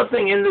there's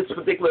nothing in this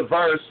particular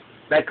verse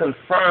that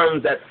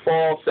confirms that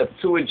false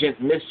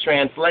Septuagint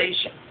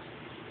mistranslation.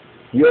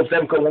 You know what I'm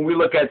saying? Because when we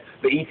look at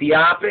the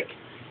Ethiopic,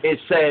 it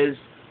says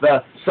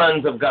the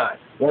sons of God.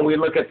 When we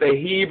look at the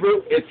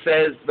Hebrew, it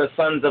says the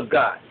sons of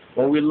God.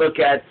 When we look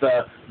at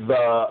the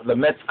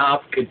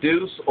Metzaf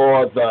Kedus,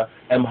 or the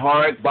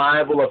Amharic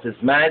Bible of His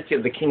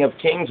Majesty, the King of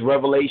Kings,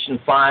 Revelation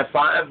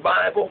 5:5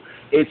 Bible,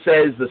 it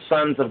says the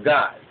sons of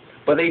God.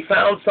 But they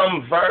found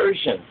some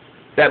version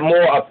that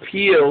more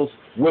appeals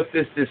with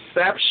this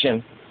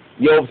deception,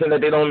 you know,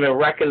 that they don't even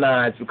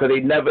recognize, because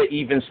they never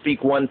even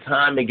speak one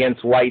time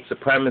against white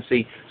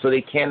supremacy, so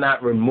they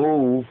cannot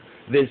remove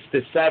this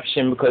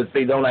deception because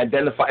they don't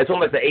identify. It's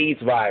almost the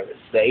AIDS virus,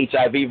 the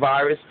HIV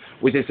virus,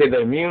 which they say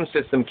the immune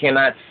system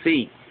cannot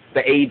see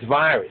the AIDS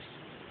virus.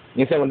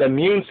 You say when the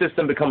immune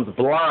system becomes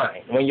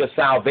blind, when your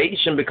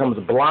salvation becomes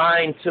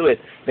blind to it,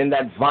 then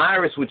that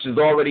virus, which is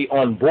already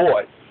on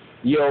board,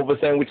 you know what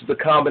I'm saying, which is a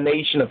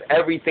combination of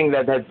everything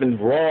that has been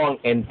wrong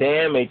and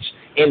damaged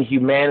in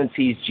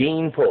humanity's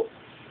gene pool.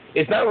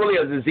 It's not really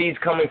a disease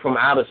coming from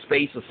outer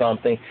space or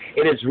something.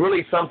 It is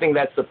really something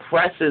that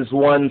suppresses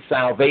one's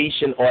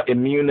salvation or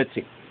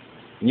immunity.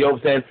 You know what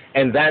I'm saying?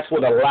 And that's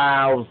what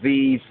allows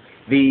these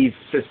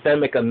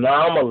systemic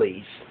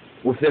anomalies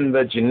within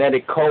the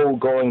genetic code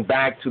going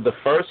back to the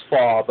first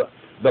father,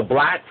 the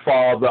black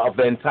father of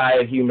the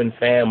entire human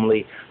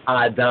family,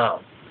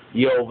 Adam.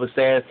 You know what I'm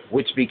saying?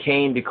 Which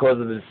became, because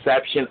of the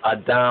deception,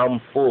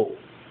 Adam fool.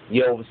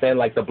 You know what I'm saying?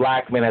 Like the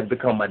black man has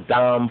become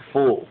Adam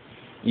fool.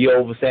 You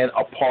know what I'm saying?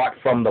 Apart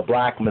from the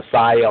black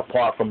Messiah,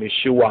 apart from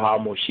Yeshua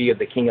HaMoshiach,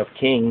 the King of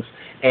Kings,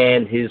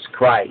 and his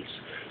Christ.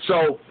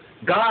 So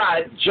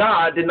God,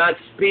 Jah, did not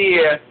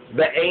spare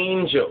the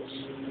angels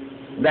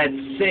that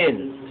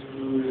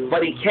sinned,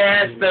 but he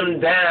cast them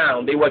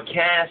down. They were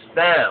cast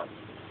down,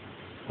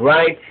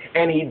 right?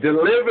 And he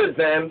delivered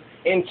them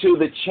into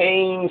the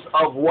chains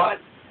of what?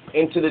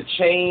 Into the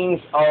chains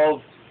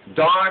of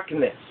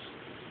darkness,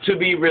 to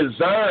be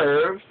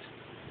reserved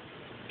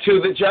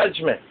to the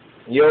judgment.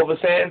 You know what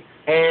I'm saying?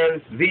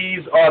 And these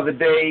are the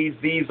days,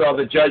 these are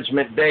the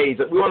judgment days.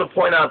 We want to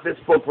point out this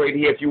book right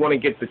here if you want to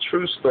get the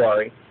true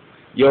story.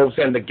 You know what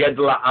I'm saying? The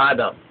Gedla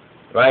Adam,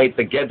 right?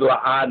 The Gedla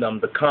Adam,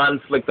 the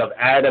conflict of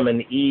Adam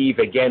and Eve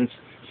against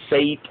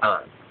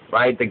Satan,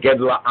 right? The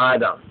Gedla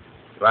Adam,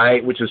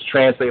 right? Which was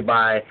translated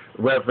by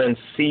Reverend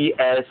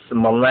C.S.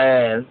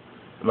 Milan,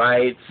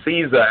 right?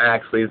 Caesar,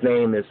 actually, his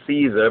name is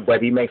Caesar,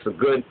 but he makes a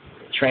good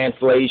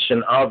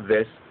translation of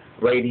this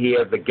right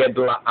here. The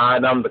Gedla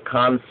Adam, the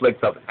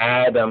conflict of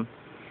Adam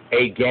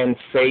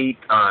against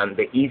Satan,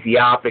 the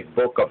Ethiopic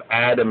book of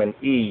Adam and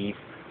Eve,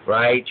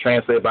 right?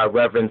 Translated by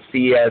Reverend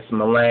C.S.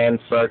 Milan,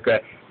 circa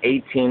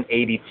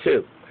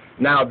 1882.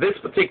 Now, this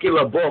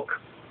particular book,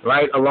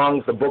 right, along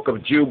with the book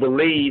of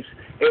Jubilees,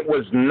 it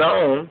was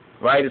known,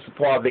 right, it's a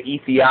part of the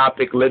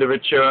Ethiopic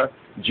literature,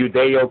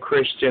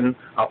 Judeo-Christian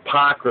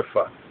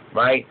Apocrypha,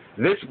 right?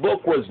 This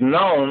book was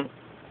known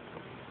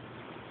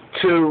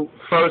to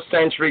first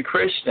century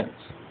Christians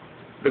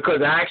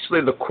because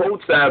actually the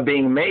quotes that are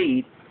being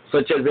made,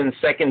 such as in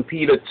 2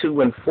 Peter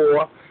 2 and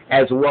 4,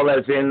 as well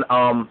as in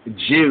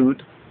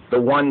Jude, the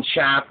one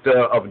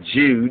chapter of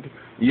Jude,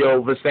 you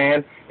know what I'm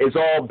saying, is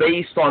all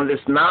based on this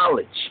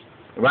knowledge,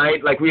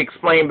 right? Like we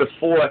explained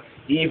before,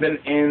 even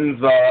in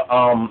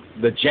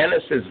the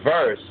Genesis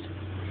verse,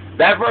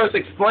 that verse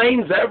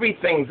explains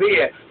everything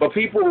there, but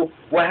people,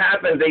 what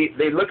happens,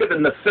 they look at the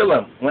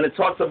Nephilim, when it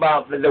talks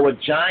about that there were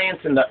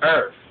giants in the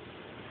earth.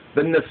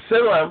 The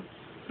Nephilim,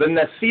 the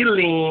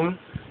Nephilim,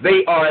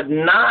 they are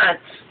not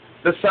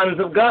the sons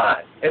of God.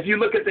 If you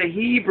look at the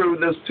Hebrew,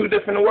 there's two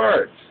different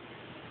words,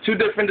 two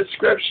different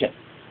descriptions.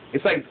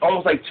 It's like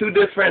almost like two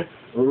different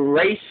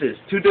races,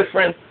 two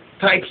different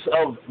types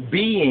of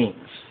beings.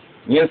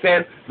 You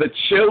understand? The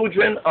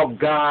children of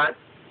God,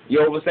 you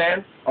know what I'm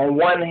saying, on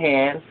one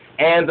hand,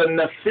 and the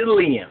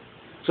Nephilim.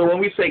 So when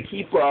we say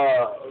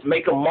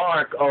make a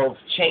mark of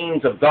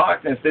chains of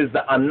darkness, there's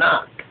the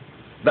Anak,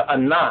 the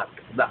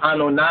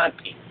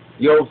Anunnaki.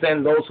 You know what I'm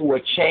saying? Those who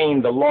were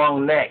chained, the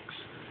long necks,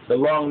 the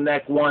long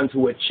neck ones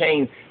who were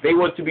chained, they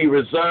were to be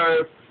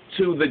reserved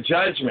to the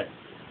judgment.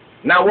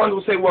 Now one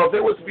will say, well, if they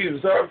were to be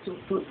reserved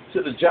to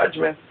the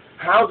judgment,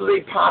 how do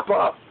they pop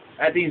up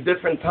at these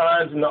different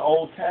times in the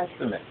Old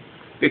Testament?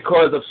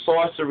 Because of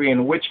sorcery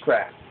and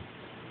witchcraft.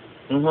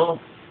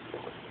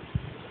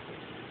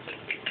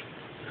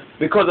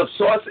 Because of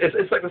sorcery,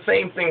 it's like the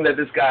same thing that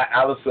this guy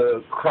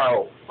Alistair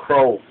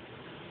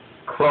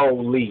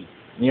Crowley,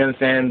 you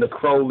understand, the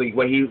Crowley,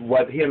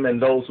 what him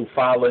and those who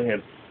follow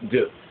him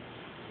do.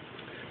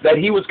 That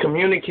he was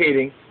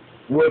communicating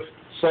with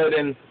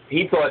certain,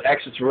 he thought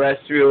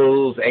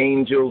extraterrestrials,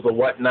 angels, or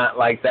whatnot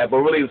like that, but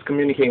really he was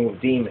communicating with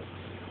demons.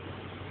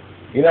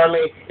 You know what I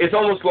mean? It's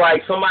almost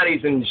like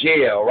somebody's in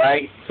jail,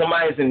 right?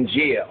 Somebody's in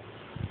jail,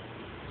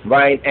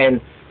 right?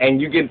 And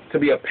you get to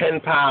be a pen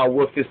pal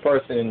with this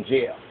person in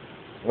jail,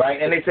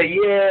 right? And they say,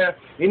 yeah,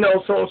 you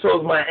know, so-and-so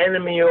is my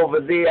enemy over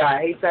there.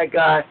 I hate that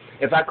guy.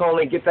 If I can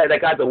only get that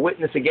guy to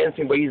witness against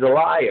him, but he's a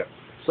liar.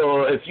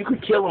 So if you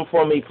could kill him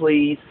for me,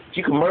 please, if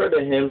you could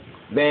murder him,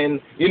 then,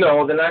 you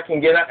know, then I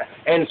can get out.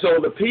 And so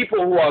the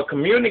people who are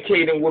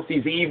communicating with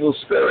these evil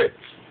spirits,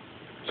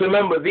 so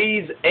remember,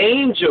 these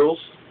angels,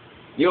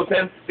 you know what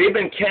I'm saying, they've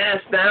been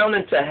cast down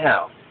into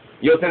hell.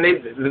 You know what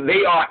I'm saying?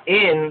 They are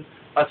in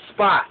a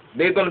spot.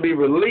 They're going to be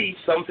released.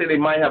 Some say they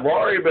might have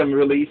already been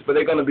released, but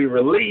they're going to be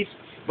released,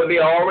 but they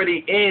are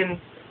already in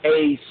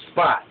a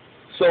spot.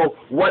 So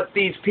what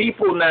these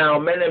people now,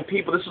 men and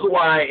people, this is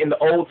why in the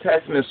Old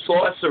Testament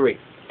sorcery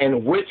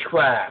and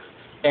witchcraft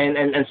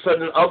and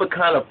certain other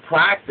kind of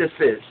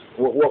practices,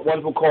 what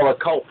one would call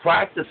occult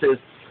practices,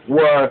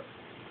 were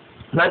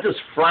not just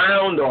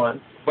frowned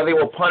on, but they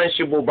were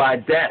punishable by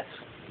death.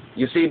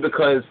 You see,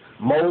 because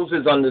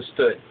Moses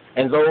understood,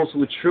 and those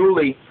who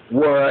truly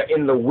were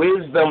in the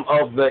wisdom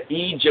of the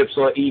Egypts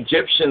or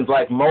Egyptians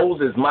like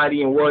Moses,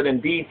 mighty in word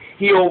and deed,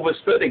 he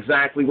understood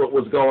exactly what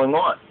was going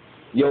on.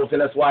 You know what I'm saying?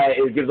 That's why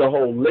it gives a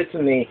whole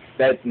litany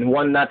that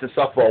one not to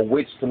suffer, a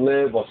witch to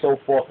live, or so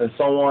forth and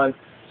so on,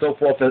 so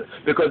forth.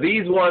 Because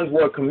these ones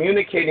were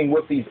communicating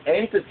with these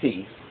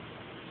entities,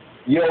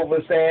 you know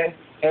what I'm saying,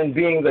 and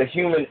being the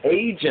human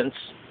agents,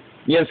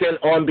 you know what I'm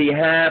saying, on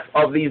behalf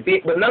of these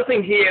beings. But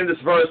nothing here in this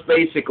verse,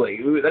 basically.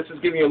 Let's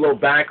just give you a little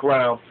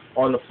background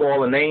on the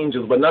fallen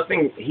angels. But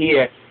nothing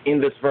here in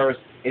this verse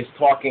is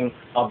talking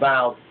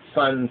about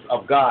sons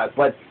of God.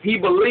 But he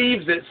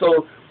believes it,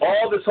 so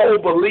all this whole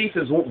belief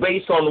is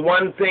based on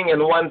one thing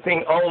and one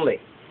thing only.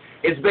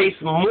 It's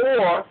based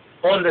more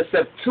on the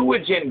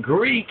Septuagint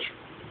Greek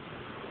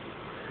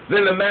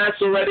than the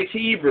Masoretic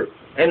Hebrew.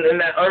 And in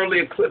that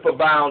earlier clip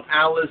about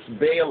Alice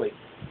Bailey,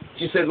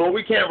 she said, well,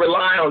 we can't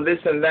rely on this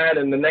and that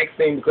and the next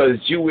thing because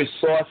Jewish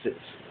sources.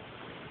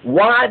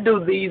 Why do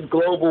these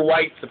global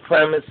white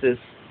supremacists,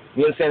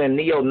 you know what I'm saying, and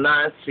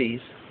neo-Nazis,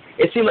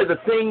 it seems like the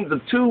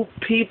two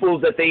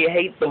peoples that they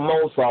hate the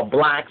most are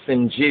blacks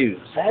and Jews.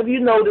 Have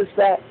you noticed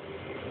that?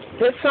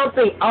 There's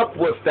something up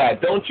with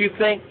that, don't you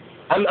think?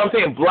 I'm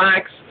saying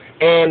blacks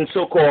and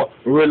so-called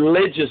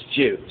religious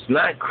Jews,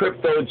 not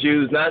crypto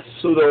Jews, not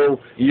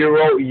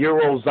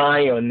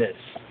pseudo-Euro-Zionists,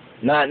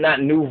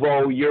 not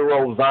nouveau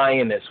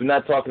Euro-Zionists. We're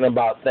not talking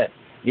about that.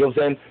 You know what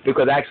I'm saying?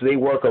 Because actually they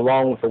work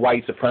along with the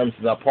white supremacists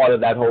and are part of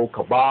that whole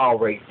cabal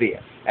right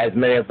there, as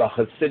many of the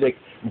Hasidic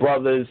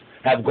brothers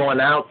have gone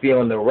out there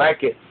on the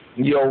record,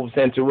 you know what I'm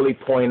saying, to really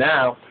point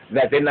out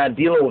that they're not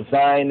dealing with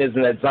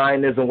Zionism, that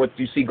Zionism, what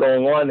you see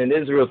going on in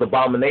Israel, is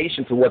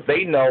abomination to what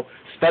they know,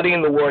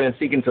 studying the word and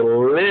seeking to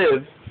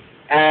live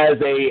as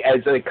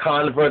a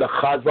convert, a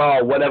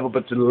chazal, or whatever,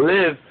 but to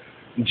live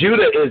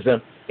Judaism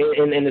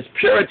in its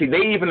purity.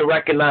 They even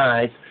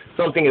recognize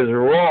something is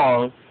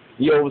wrong,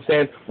 you know what I'm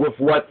saying, with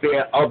what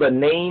their other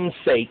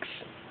namesakes,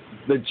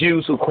 the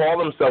Jews who call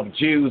themselves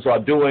Jews, are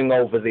doing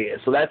over there.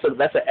 So that's an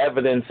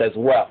evidence as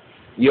well.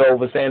 You know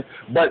what I'm saying?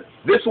 But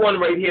this one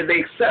right here, they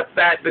accept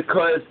that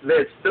because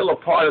they're still a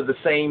part of the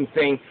same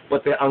thing,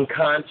 but they're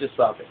unconscious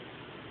of it.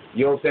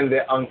 You know what I'm saying?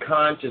 They're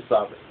unconscious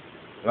of it,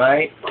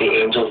 right? The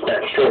angels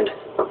that sinned,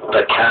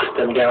 but cast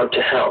them down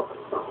to hell,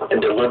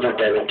 and delivered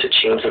them into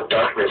chains of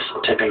darkness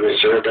to be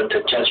reserved unto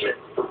judgment,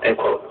 end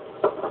quote.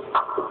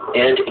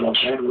 And in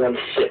Jude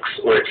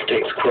 1:6, where it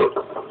states, quote,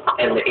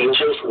 and the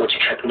angels which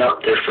kept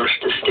not their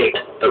first estate,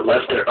 but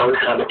left their own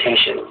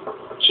habitation,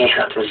 he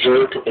hath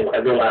reserved in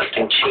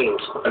everlasting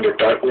chains under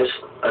darkness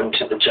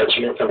unto the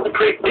judgment of the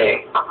great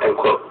day, end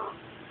quote.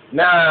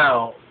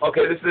 Now,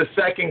 okay, this is the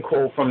second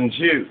quote from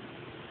Jude.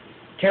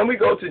 Can we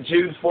go to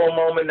Jude for a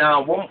moment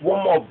now? One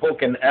more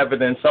book and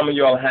evidence. Some of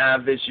y'all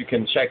have this. You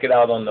can check it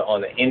out on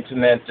the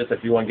internet, just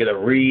if you want to get a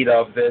read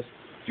of this.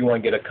 If you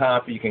want to get a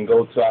copy, you can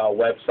go to our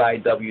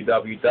website,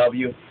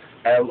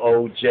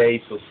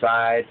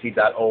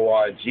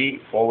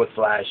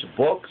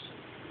 www.lojsociety.org/books,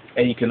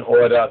 and you can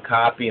order a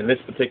copy. And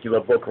this particular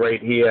book right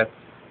here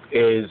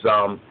is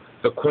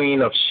The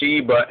Queen of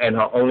Sheba and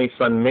Her Only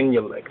Son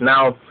Menelik.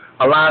 Now,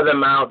 a lot of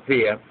them out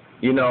there,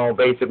 you know,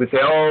 basically say,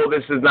 oh,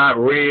 this is not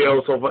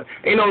real. So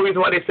ain't no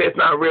reason why they say it's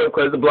not real,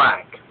 because it's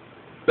black.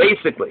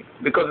 Basically,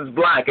 because it's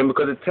black and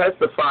because it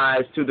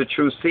testifies to the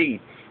true seed.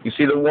 You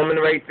see the woman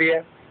right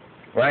there?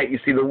 Right? You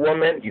see the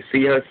woman, you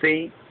see her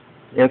seed.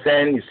 You know what I'm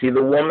saying? You see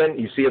the woman,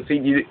 you see her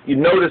seed. You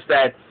notice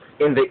that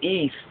in the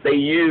East, they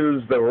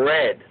use the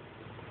red,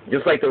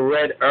 just like the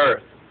red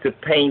earth, to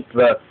paint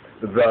the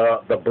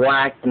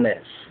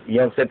blackness. You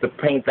know what I'm saying? To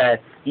paint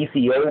that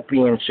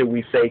Ethiopian, should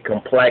we say,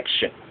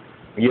 complexion.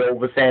 You know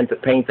what I'm saying? To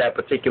paint that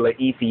particular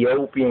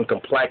Ethiopian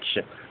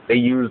complexion, they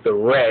use the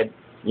red.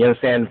 You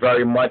understand?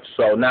 Very much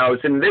so. Now,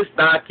 it's in this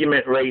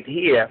document right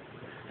here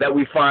that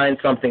we find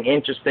something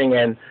interesting,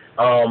 and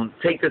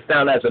take this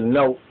down as a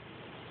note,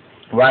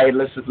 right?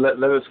 Let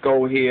us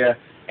go here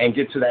and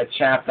get to that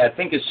chapter. I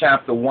think it's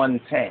chapter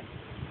 110.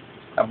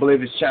 I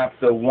believe it's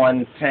chapter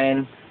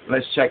 110.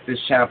 Let's check this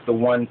chapter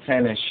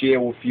 110 and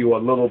share with you a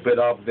little bit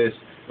of this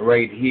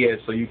right here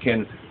so you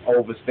can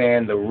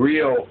understand the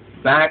real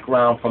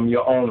background from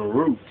your own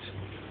root.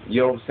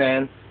 You know what I'm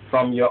saying?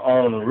 From your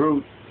own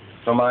root,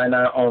 from I and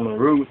I own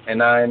root,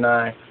 and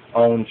I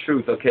own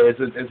truth. Okay, is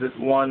it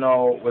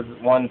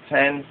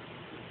 110?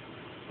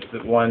 Is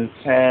it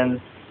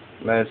 110?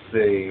 Let's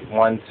see,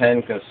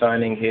 110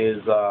 concerning his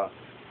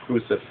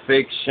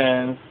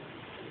crucifixion.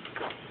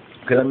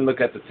 Okay, let me look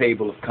at the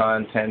table of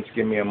contents.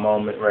 Give me a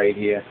moment right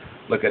here.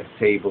 Look at the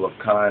table of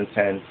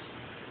contents.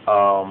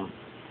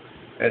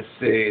 Let's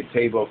see,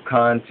 table of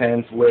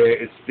contents where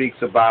it speaks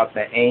about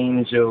the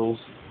angels,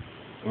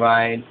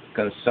 right?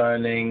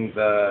 Concerning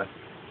the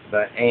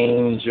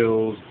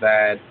angels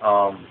that,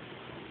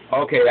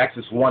 okay,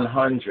 Exodus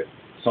 100.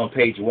 It's on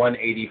page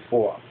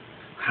 184.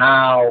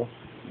 How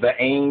the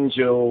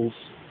angels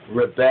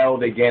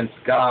rebelled against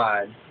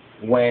God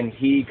when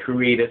he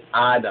created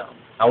Adam.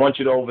 I want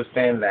you to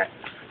understand that.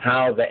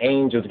 How the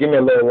angels, give me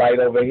a little light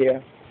over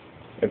here,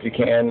 if you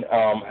can,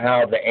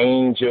 how the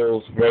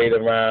angels right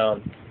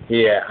around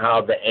here,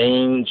 how the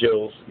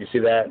angels, you see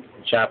that,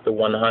 chapter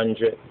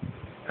 100,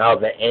 how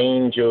the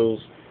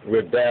angels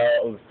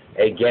rebelled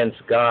against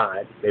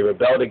God. They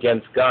rebelled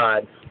against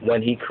God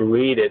when he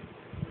created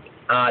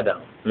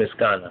Adam,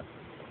 Miskana,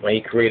 when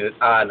he created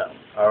Adam,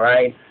 all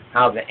right?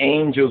 How the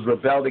angels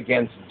rebelled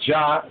against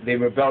Jah, they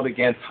rebelled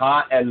against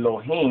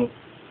Ha-Elohim,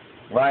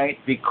 right,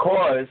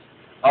 because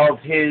of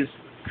his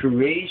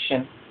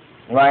creation,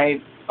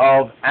 right,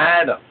 of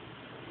Adam.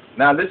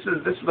 Now, this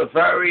is a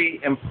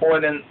very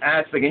important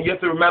aspect, and you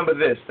have to remember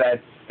this,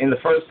 that in the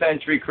first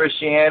century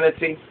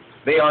Christianity,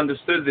 they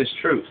understood this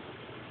truth.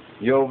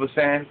 You know what I'm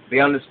saying? They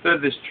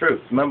understood this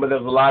truth. Remember, there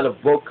was a lot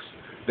of books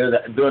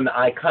during the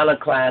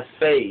iconoclast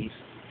phase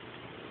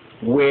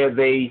where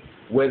they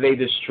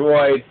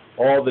destroyed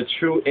all the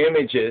true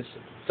images,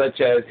 such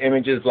as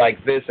images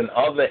like this and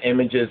other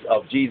images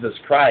of Jesus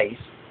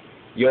Christ.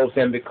 You know what I'm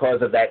saying?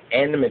 Because of that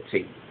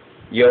enmity.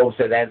 You know what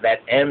I'm saying? That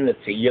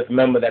enmity. You have to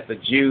remember that the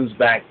Jews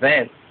back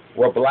then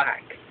were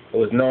black. It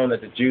was known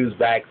that the Jews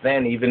back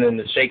then, even in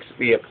the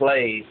Shakespeare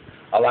plays,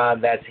 a lot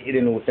of that's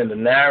hidden within the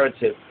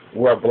narrative,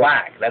 were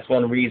black. That's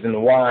one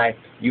reason why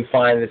you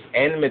find this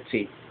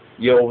enmity,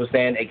 you know what I'm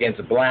saying,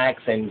 against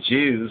blacks and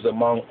Jews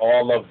among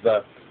all of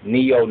the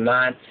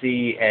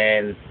neo-Nazi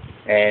and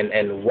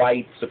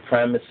white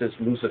supremacist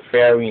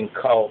Luciferian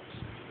cults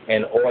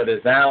and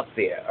orders out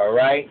there, all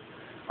right?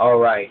 All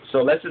right, so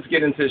let's just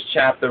get into this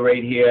chapter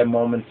right here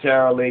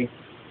momentarily.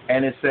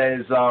 And it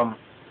says,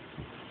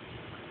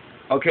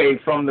 okay,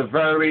 from the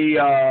very,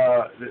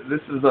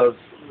 this is a,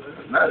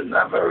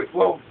 not very,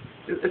 well,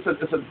 it's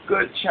a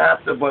good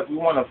chapter, but we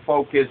want to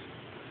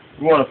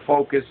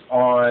focus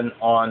on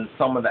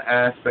some of the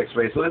aspects,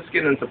 right? So let's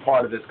get into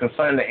part of this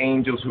concerning the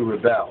angels who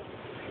rebelled.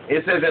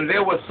 It says, and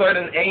there were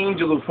certain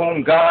angels of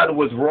whom God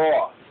was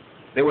wroth.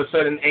 There were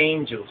certain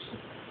angels.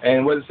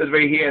 And what it says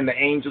right here, and the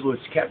angels which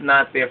kept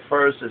not their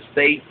first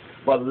estate,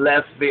 but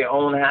left their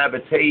own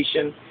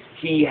habitation,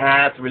 he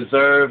hath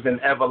reserved in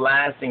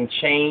everlasting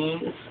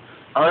chains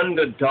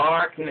under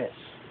darkness,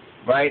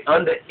 right,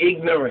 under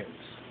ignorance,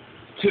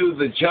 to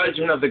the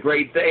judgment of the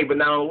great day. But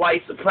now in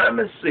white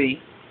supremacy,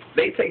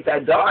 they take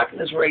that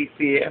darkness right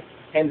there,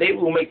 and they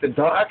will make the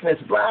darkness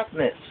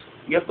blackness.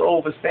 You have to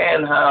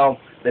understand how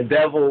the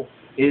devil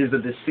is the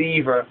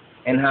deceiver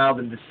and how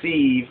the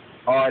deceived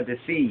are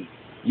deceived.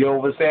 You know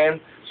what I'm saying?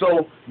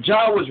 So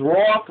Jah was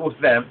wroth with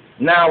them.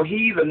 Now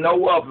he, the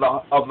knower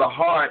of the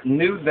heart,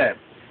 knew them,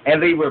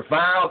 and they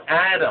reviled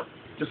Adam.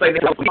 Just like they